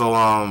 So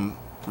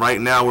right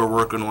now we're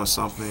working on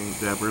something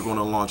that we're going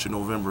to launch in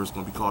November. It's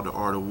going to be called The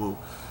Art of Wu.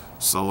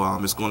 So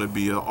it's going to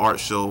be an art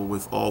show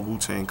with all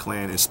Wu-Tang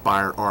Clan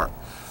inspired art.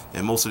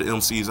 And most of the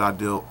MCs I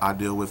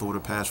deal with over the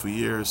past few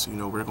years, you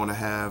know, we're going to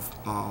have,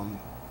 I'm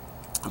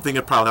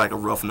thinking probably like a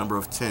rough number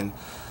of 10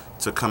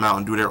 to come out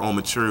and do their own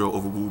material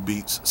over Wu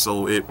beats.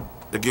 So it,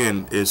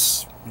 again,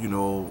 is, you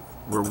know,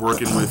 we're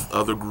working with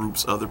other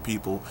groups, other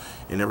people,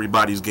 and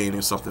everybody's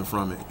gaining something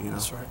from it, you know.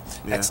 That's right.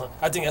 Yeah. Excellent.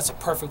 I think that's a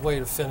perfect way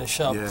to finish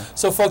up.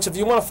 So, folks, if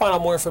you want to find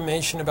out more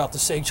information about the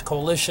Sage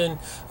Coalition,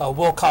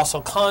 Will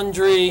Kasso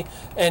Condry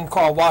and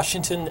Carl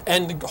Washington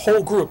and the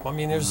whole group, I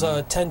mean, there's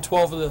 10,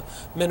 12 of the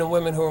men and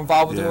women who are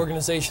involved with the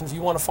organization. If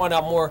you want to find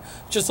out more,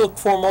 just look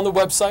for them on the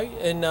website,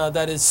 and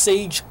that is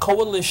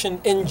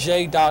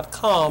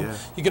sagecoalitionnj.com.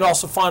 You can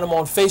also find them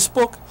on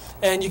Facebook,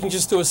 and you can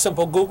just do a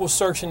simple Google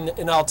search,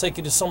 and I'll take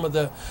you to some of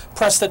the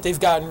press that they've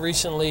gotten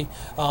recently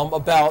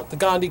about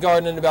the Gandhi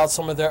Garden and about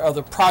some of their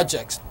other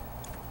projects.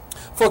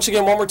 Folks,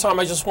 again, one more time,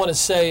 I just want to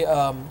say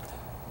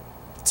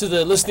to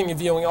the listening and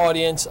viewing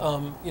audience,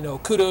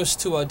 kudos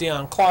to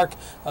Deion Clark.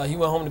 He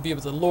went home to be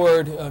with the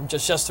Lord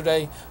just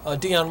yesterday.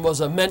 Deion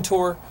was a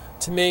mentor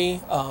to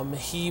me.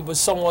 He was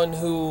someone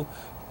who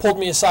pulled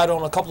me aside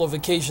on a couple of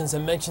occasions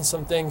and mentioned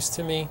some things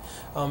to me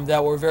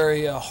that were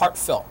very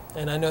heartfelt.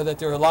 And I know that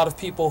there are a lot of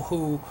people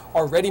who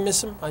already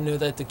miss him. I know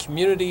that the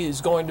community is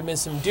going to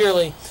miss him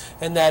dearly,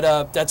 and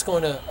that that's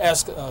going to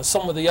ask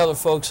some of the other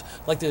folks,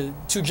 like the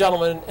two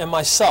gentlemen and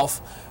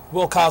myself,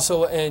 Will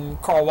Kasso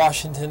and Carl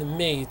Washington and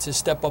me, to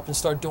step up and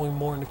start doing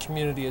more in the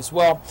community as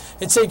well.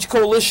 And Sage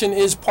Coalition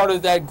is part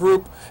of that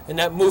group and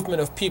that movement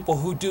of people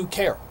who do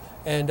care.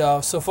 And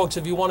so, folks,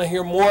 if you want to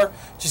hear more,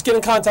 just get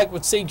in contact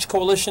with Sage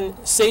Coalition,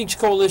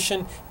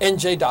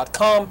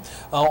 sagecoalitionnj.com.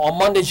 On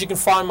Mondays, you can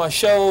find my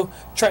show,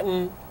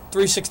 Trenton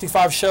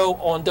 365 show,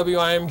 on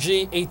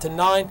WIMG 8 to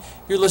 9.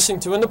 You're listening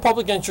to In the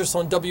Public Interest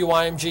on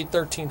WIMG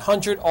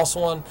 1300,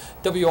 also on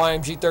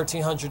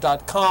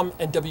WIMG1300.com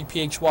and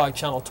WPHY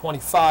Channel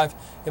 25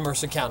 in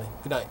Mercer County.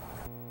 Good night.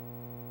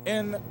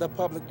 In the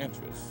Public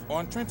Interest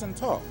on Trenton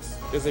Talks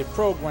is a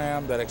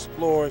program that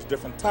explores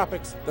different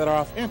topics that are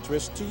of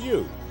interest to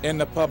you. In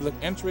the Public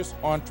Interest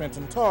on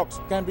Trenton Talks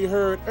can be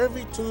heard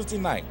every Tuesday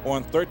night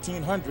on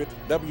 1300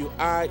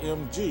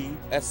 WIMG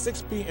at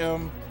 6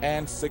 p.m.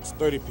 and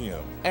 6:30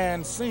 p.m.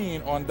 and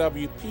seen on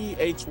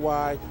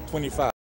WPHY 25.